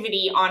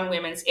activity on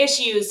women's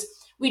issues?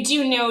 We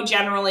do know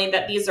generally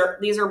that these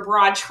are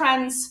broad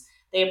trends.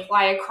 They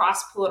apply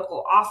across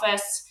political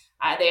office.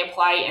 They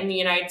apply in the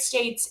United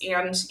States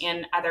and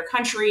in other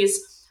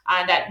countries.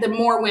 That the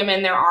more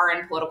women there are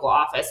in political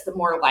office, the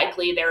more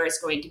likely there is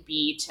going to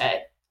be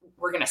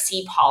we're going to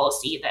see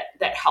policy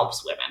that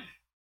helps women.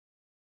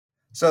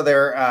 So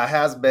there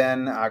has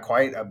been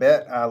quite a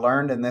bit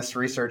learned in this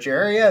research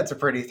area. It's a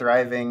pretty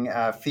thriving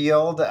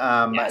field.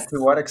 Yes. To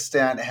what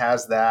extent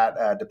has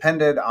that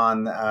depended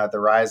on the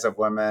rise of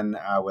women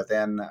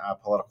within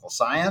political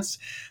science?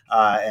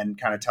 And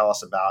kind of tell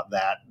us about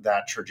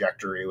that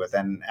trajectory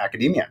within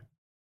academia.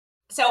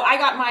 So I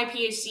got my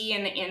PhD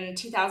in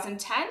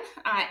 2010,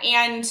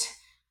 and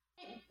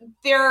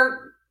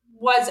there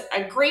was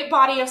a great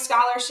body of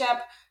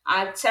scholarship.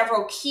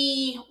 Several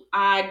key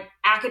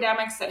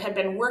academics that had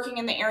been working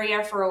in the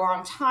area for a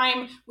long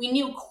time. We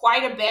knew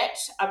quite a bit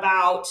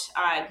about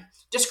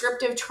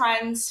descriptive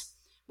trends.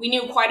 We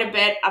knew quite a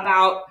bit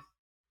about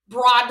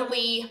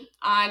broadly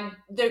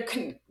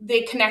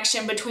the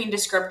connection between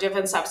descriptive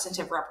and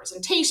substantive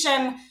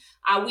representation.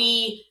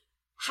 We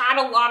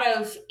had a lot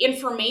of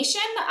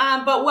information,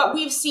 but what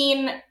we've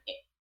seen,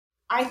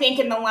 I think,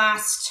 in the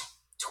last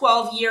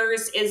 12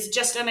 years is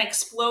just an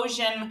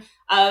explosion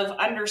of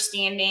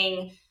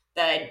understanding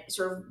the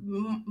sort of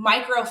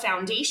micro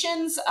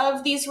foundations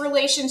of these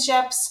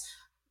relationships,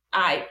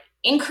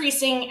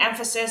 increasing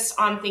emphasis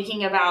on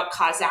thinking about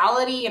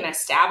causality and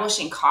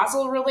establishing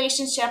causal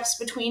relationships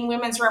between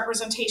women's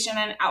representation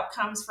and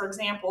outcomes, for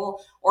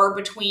example, or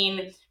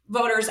between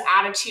voters'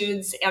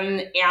 attitudes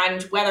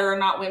and whether or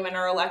not women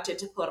are elected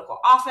to political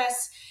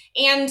office,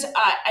 and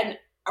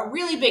a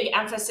really big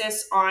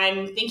emphasis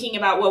on thinking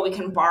about what we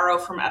can borrow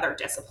from other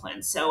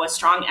disciplines. So a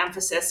strong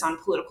emphasis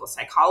on political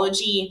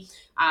psychology,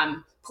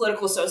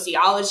 political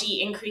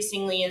sociology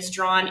increasingly is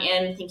drawn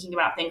in, thinking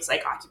about things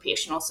like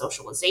occupational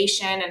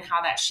socialization and how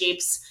that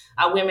shapes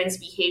women's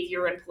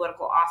behavior in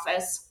political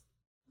office.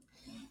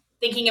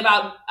 Thinking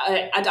about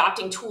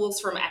adopting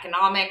tools from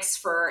economics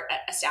for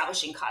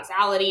establishing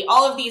causality.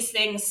 All of these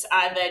things,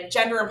 the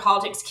gender and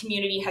politics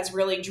community has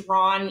really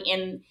drawn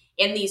in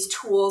these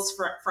tools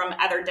from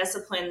other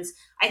disciplines,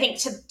 I think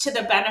to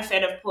the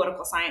benefit of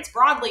political science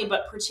broadly,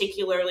 but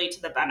particularly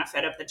to the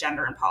benefit of the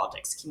gender and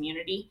politics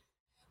community.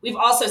 We've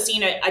also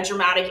seen a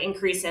dramatic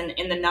increase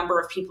in the number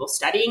of people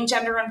studying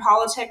gender and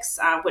politics,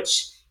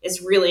 which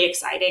is really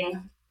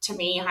exciting to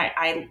me.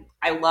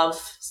 I love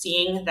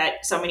seeing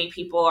that so many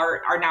people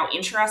are now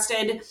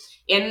interested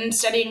in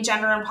studying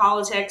gender and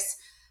politics.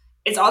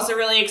 It's also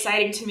really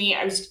exciting to me.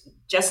 I was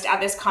just at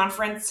this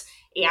conference,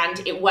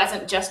 and it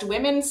wasn't just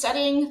women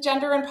studying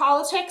gender and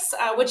politics,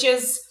 which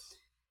is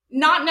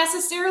not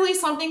necessarily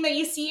something that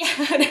you see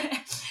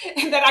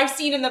that I've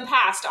seen in the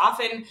past.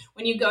 Often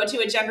when you go to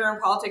a gender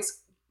and politics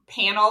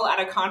panel at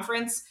a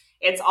conference,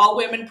 it's all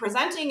women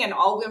presenting and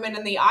all women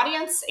in the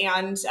audience.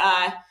 And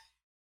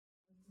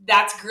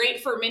that's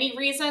great for many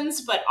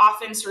reasons, but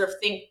often sort of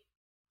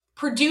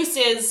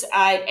produces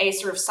a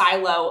sort of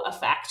silo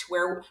effect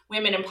where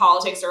women in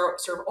politics are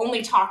sort of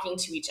only talking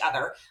to each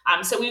other.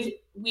 So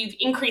we've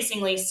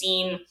increasingly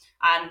seen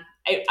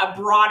a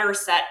broader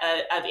set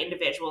of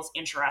individuals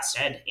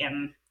interested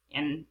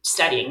in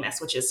studying this,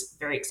 which is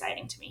very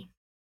exciting to me.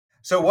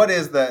 So what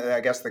is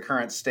the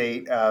current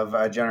state of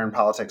gender and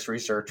politics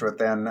research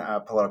within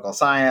political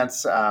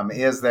science?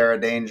 Is there a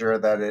danger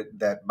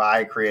that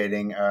by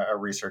creating a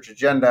research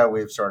agenda,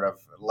 we've sort of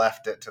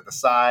left it to the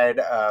side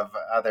of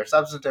other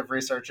substantive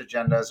research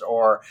agendas,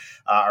 or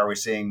are we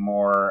seeing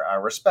more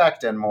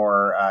respect and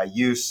more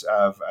use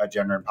of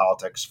gender and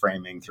politics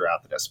framing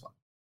throughout the discipline?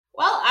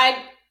 Well,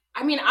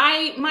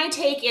 my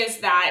take is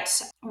that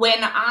when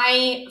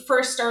I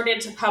first started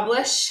to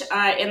publish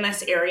in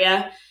this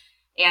area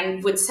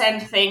and would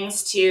send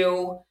things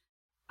to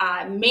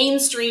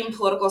mainstream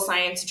political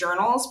science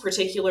journals,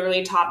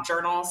 particularly top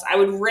journals, I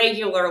would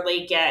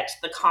regularly get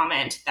the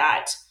comment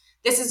that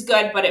this is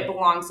good, but it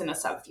belongs in a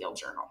subfield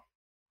journal.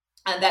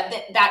 And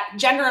that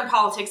gender and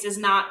politics is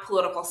not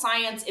political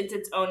science, it's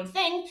its own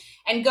thing,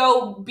 and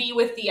go be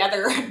with the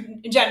other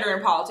gender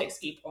and politics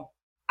people.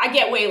 I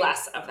get way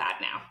less of that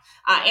now.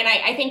 And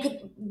I think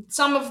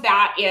some of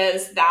that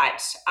is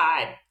that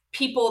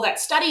people that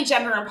study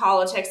gender and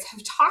politics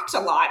have talked a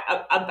lot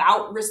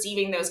about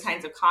receiving those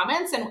kinds of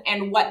comments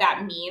and what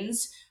that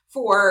means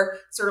for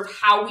sort of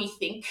how we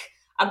think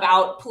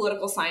about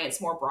political science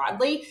more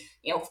broadly.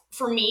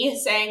 For me,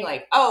 saying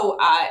like,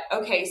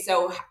 okay,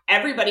 so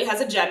everybody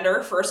has a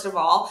gender, first of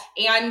all.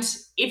 And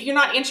if you're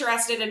not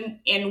interested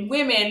in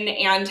women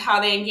and how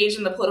they engage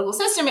in the political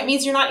system, it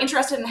means you're not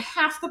interested in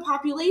half the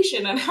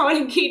population and how it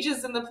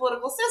engages in the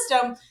political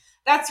system.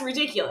 That's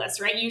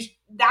ridiculous, right?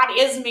 That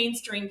is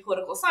mainstream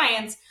political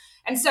science.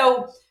 And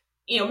so,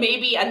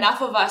 maybe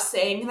enough of us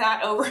saying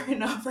that over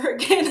and over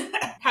again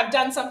have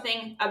done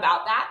something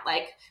about that.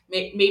 Like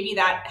maybe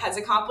that has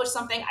accomplished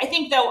something. I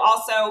think though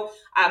also,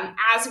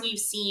 as we've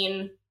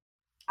seen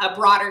a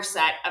broader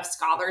set of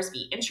scholars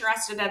be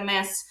interested in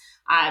this,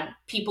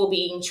 people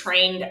being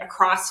trained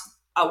across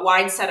a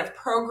wide set of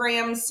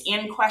programs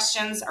in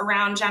questions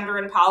around gender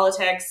and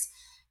politics,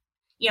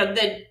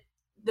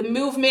 the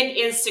movement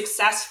is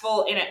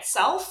successful in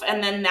itself,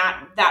 and then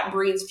that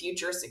breeds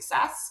future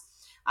success.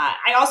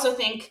 I also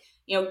think,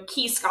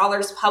 key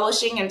scholars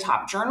publishing in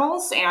top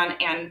journals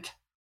and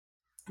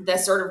the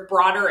sort of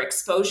broader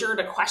exposure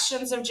to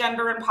questions of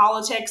gender and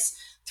politics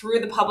through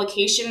the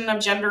publication of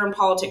gender and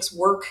politics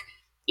work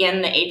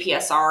in the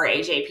APSR,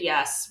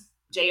 AJPS,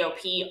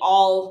 JOP,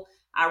 all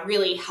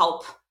really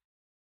help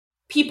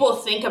people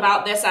think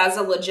about this as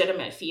a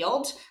legitimate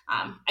field.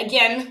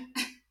 Again,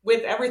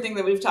 with everything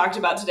that we've talked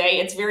about today,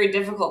 it's very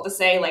difficult to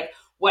say like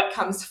what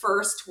comes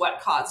first,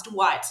 what caused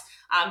what.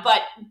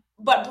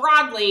 But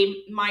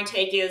broadly, my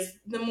take is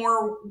the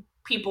more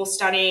people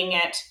studying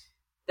it,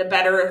 the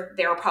better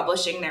they're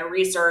publishing their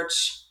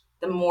research,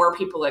 the more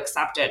people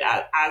accept it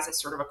as a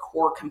sort of a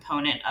core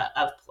component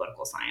of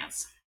political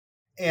science.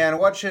 And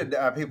what should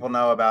people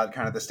know about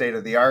kind of the state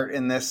of the art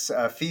in this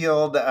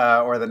field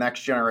or the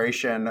next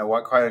generation?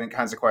 What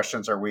kinds of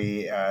questions are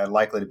we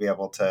likely to be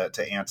able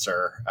to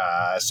answer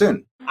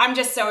soon? I'm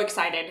just so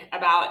excited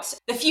about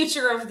the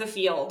future of the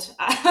field.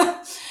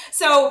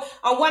 So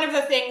one of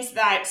the things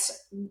that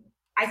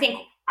I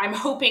think I'm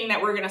hoping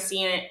that we're going to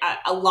see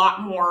a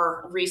lot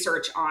more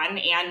research on,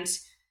 and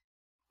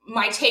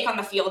my take on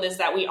the field is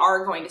that we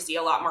are going to see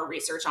a lot more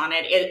research on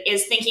it,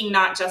 is thinking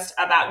not just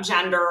about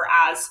gender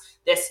as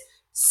this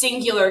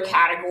singular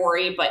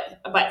category,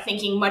 but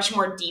thinking much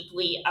more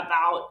deeply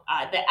about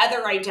the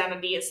other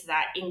identities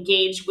that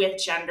engage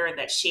with gender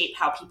that shape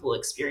how people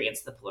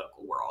experience the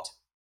political world.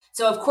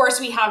 So, of course,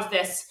 we have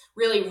this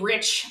really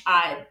rich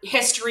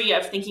history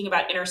of thinking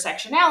about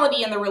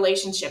intersectionality and the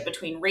relationship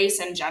between race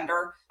and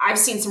gender. I've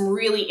seen some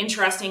really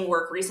interesting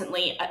work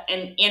recently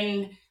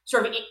in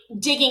sort of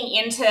digging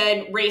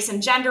into race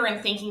and gender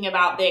and thinking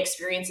about the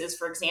experiences,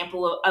 for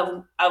example,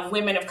 of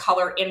women of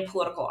color in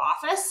political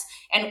office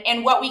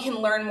and what we can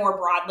learn more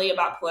broadly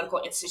about political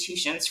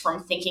institutions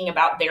from thinking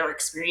about their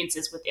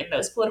experiences within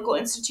those political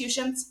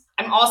institutions.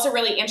 I'm also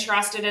really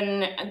interested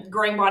in a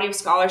growing body of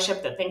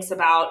scholarship that thinks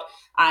about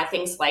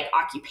things like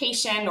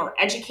occupation or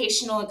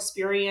educational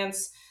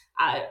experience,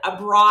 a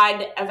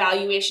broad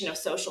evaluation of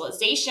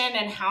socialization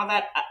and how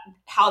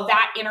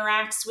that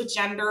interacts with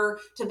gender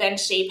to then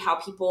shape how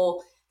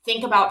people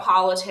think about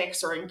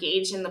politics or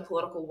engage in the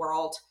political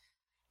world.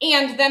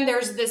 And then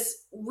there's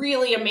this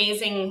really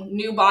amazing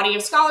new body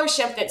of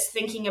scholarship that's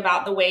thinking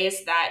about the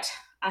ways that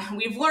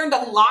we've learned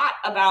a lot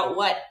about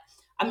what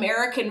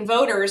American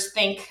voters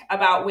think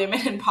about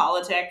women in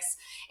politics.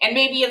 And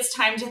maybe it's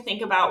time to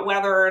think about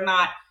whether or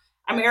not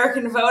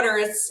American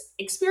voters'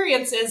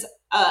 experiences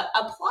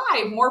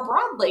apply more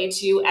broadly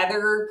to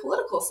other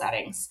political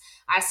settings.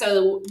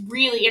 So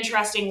really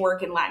interesting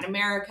work in Latin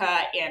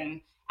America,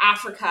 in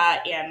Africa,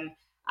 in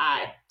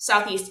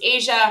Southeast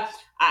Asia.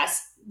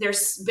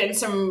 There's been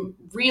some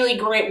really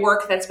great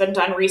work that's been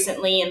done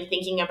recently in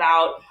thinking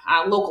about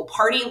local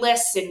party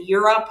lists in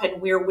Europe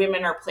and where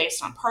women are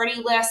placed on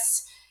party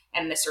lists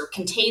and the sort of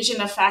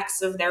contagion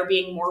effects of there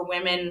being more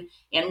women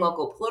in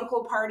local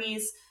political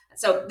parties.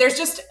 So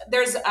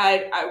there's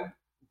a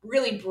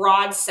really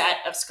broad set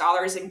of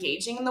scholars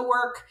engaging in the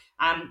work.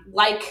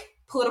 Like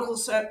political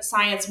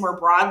science more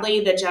broadly,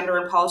 the gender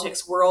and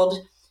politics world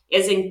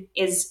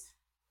is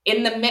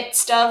in the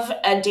midst of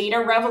a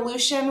data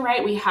revolution,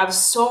 right? We have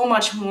so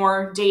much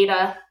more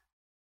data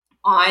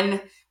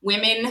on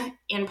women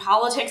in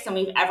politics than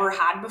we've ever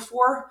had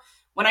before.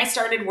 When I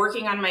started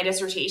working on my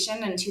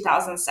dissertation in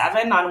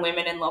 2007 on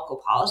women in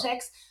local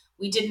politics,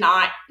 we did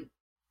not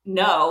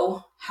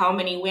know how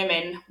many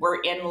women were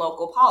in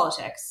local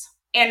politics.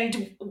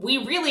 And we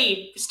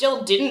really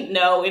still didn't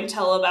know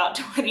until about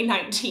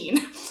 2019.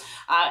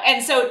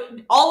 And so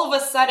all of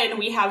a sudden,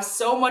 we have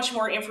so much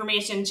more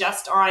information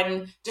just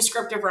on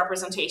descriptive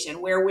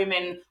representation, where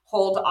women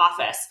hold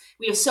office.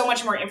 We have so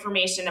much more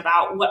information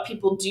about what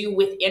people do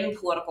within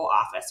political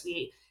office.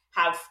 We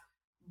have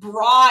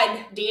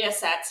broad data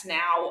sets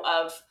now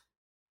of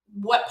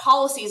what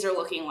policies are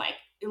looking at.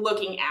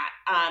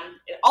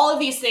 All of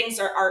these things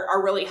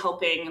are really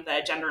helping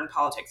the gender and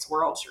politics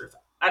world sort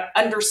of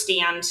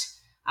understand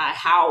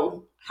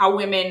how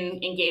women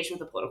engage with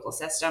the political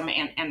system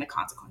and the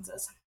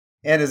consequences.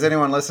 And as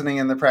anyone listening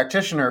in the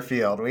practitioner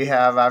field, we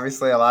have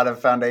obviously a lot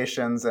of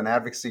foundations and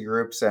advocacy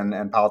groups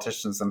and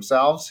politicians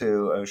themselves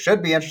who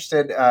should be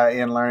interested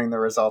in learning the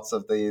results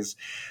of these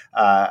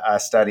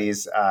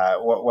studies.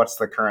 What's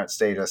the current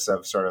status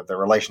of sort of the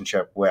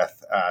relationship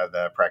with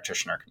the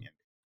practitioner community?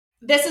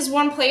 This is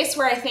one place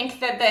where I think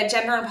that the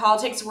gender and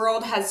politics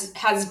world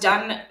has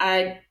done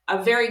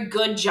a very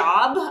good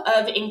job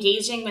of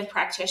engaging with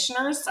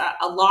practitioners.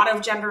 A lot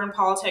of gender and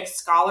politics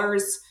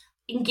scholars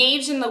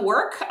engage in the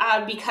work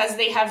because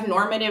they have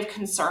normative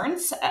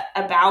concerns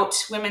about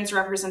women's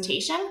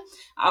representation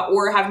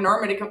or have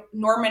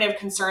normative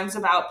concerns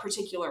about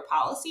particular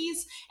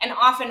policies, and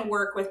often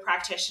work with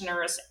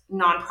practitioners,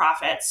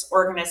 nonprofits,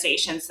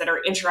 organizations that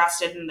are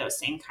interested in those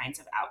same kinds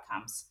of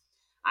outcomes.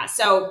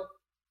 So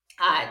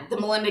the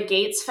Melinda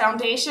Gates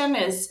Foundation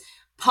is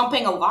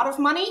pumping a lot of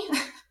money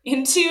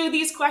into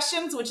these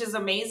questions, which is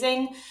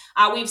amazing.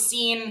 We've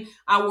seen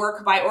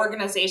work by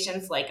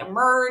organizations like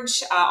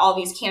Emerge, all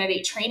these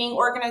candidate training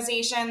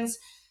organizations.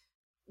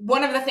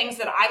 One of the things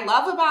that I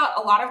love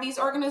about a lot of these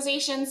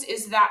organizations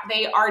is that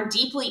they are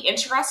deeply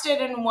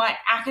interested in what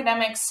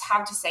academics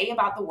have to say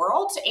about the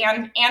world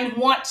and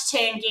want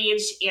to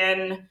engage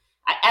in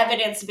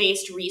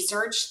evidence-based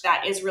research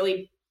that is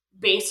really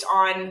based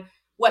on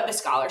what the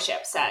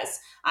scholarship says.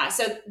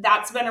 So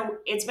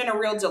it's been a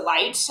real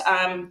delight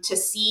to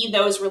see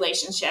those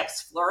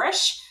relationships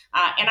flourish.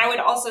 And I would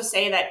also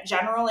say that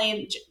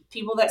generally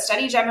people that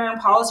study gender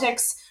and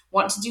politics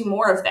want to do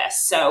more of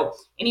this. So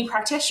any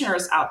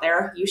practitioners out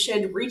there, you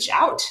should reach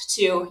out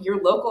to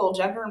your local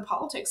gender and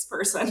politics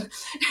person,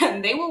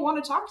 and they will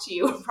want to talk to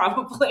you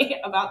probably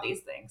about these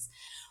things.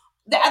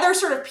 The other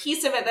sort of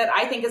piece of it that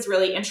I think is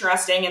really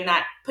interesting and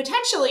that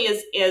potentially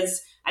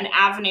is an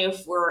avenue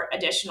for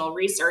additional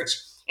research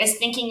is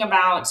thinking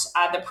about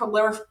the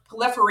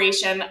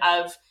proliferation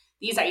of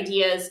these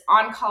ideas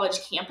on college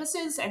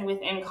campuses and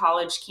within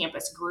college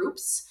campus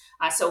groups.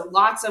 So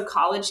lots of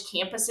college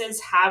campuses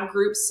have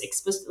groups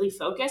explicitly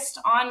focused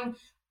on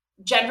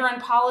gender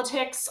and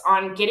politics,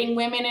 on getting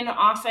women in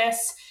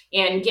office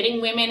and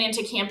getting women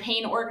into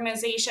campaign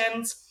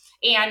organizations.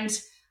 And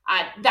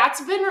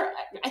that's been,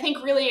 I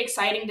think, really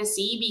exciting to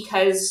see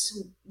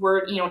because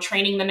we're,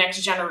 training the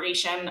next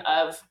generation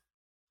of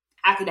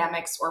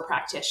academics or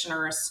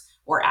practitioners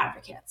or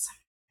advocates.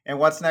 And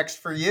what's next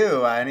for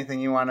you? Anything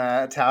you want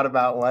to tout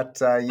about what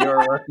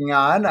you're working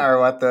on, or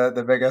what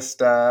the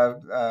biggest,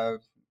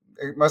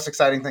 most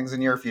exciting things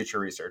in your future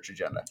research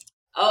agenda?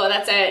 Oh,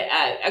 that's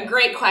a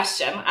great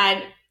question.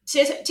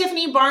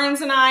 Tiffany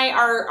Barnes and I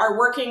are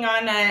working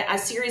on a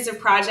series of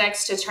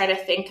projects to try to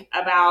think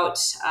about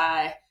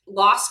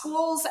law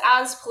schools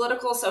as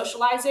political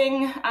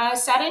socializing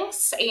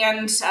settings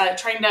and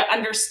trying to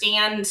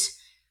understand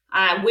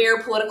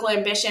where political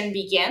ambition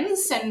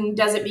begins, and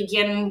does it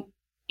begin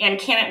and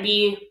can it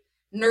be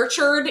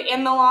nurtured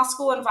in the law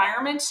school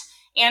environment?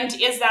 And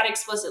is that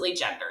explicitly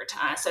gendered?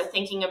 So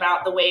thinking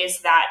about the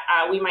ways that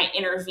we might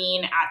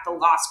intervene at the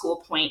law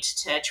school point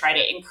to try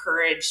to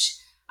encourage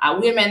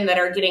women that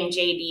are getting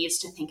JDs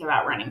to think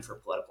about running for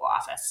political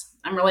office.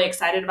 I'm really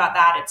excited about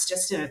that. It's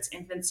just in its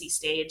infancy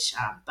stage,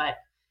 but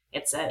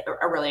it's a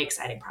really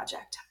exciting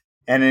project.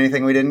 And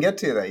anything we didn't get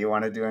to that you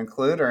wanted to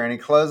include, or any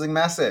closing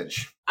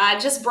message?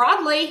 Just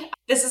broadly,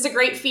 this is a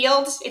great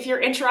field. If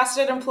you're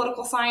interested in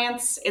political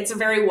science, it's a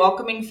very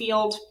welcoming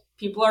field.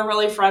 People are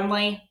really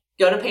friendly.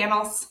 Go to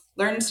panels,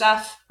 learn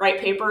stuff, write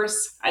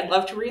papers. I'd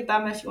love to read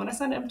them if you want to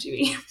send them to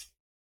me.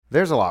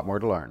 There's a lot more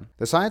to learn.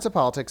 The Science of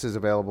Politics is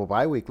available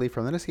bi-weekly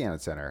from the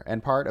Niskanen Center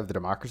and part of the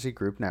Democracy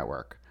Group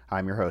Network.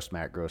 I'm your host,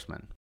 Matt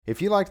Grossman.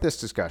 If you liked this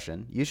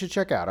discussion, you should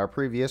check out our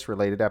previous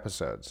related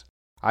episodes.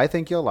 I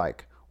think you'll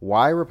like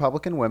why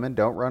Republican women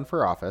don't run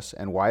for office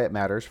and why it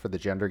matters for the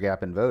gender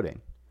gap in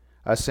voting,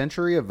 a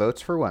century of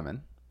votes for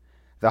women,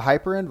 the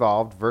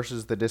hyper-involved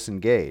versus the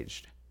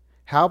disengaged,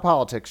 how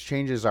politics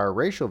changes our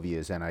racial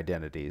views and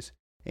identities,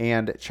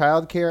 and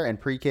childcare and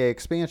pre-K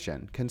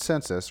expansion,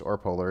 consensus or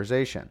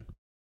polarization.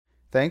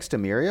 Thanks to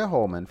Mirya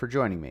Holman for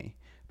joining me.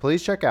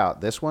 Please check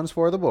out This One's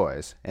for the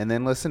Boys, and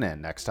then listen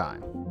in next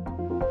time.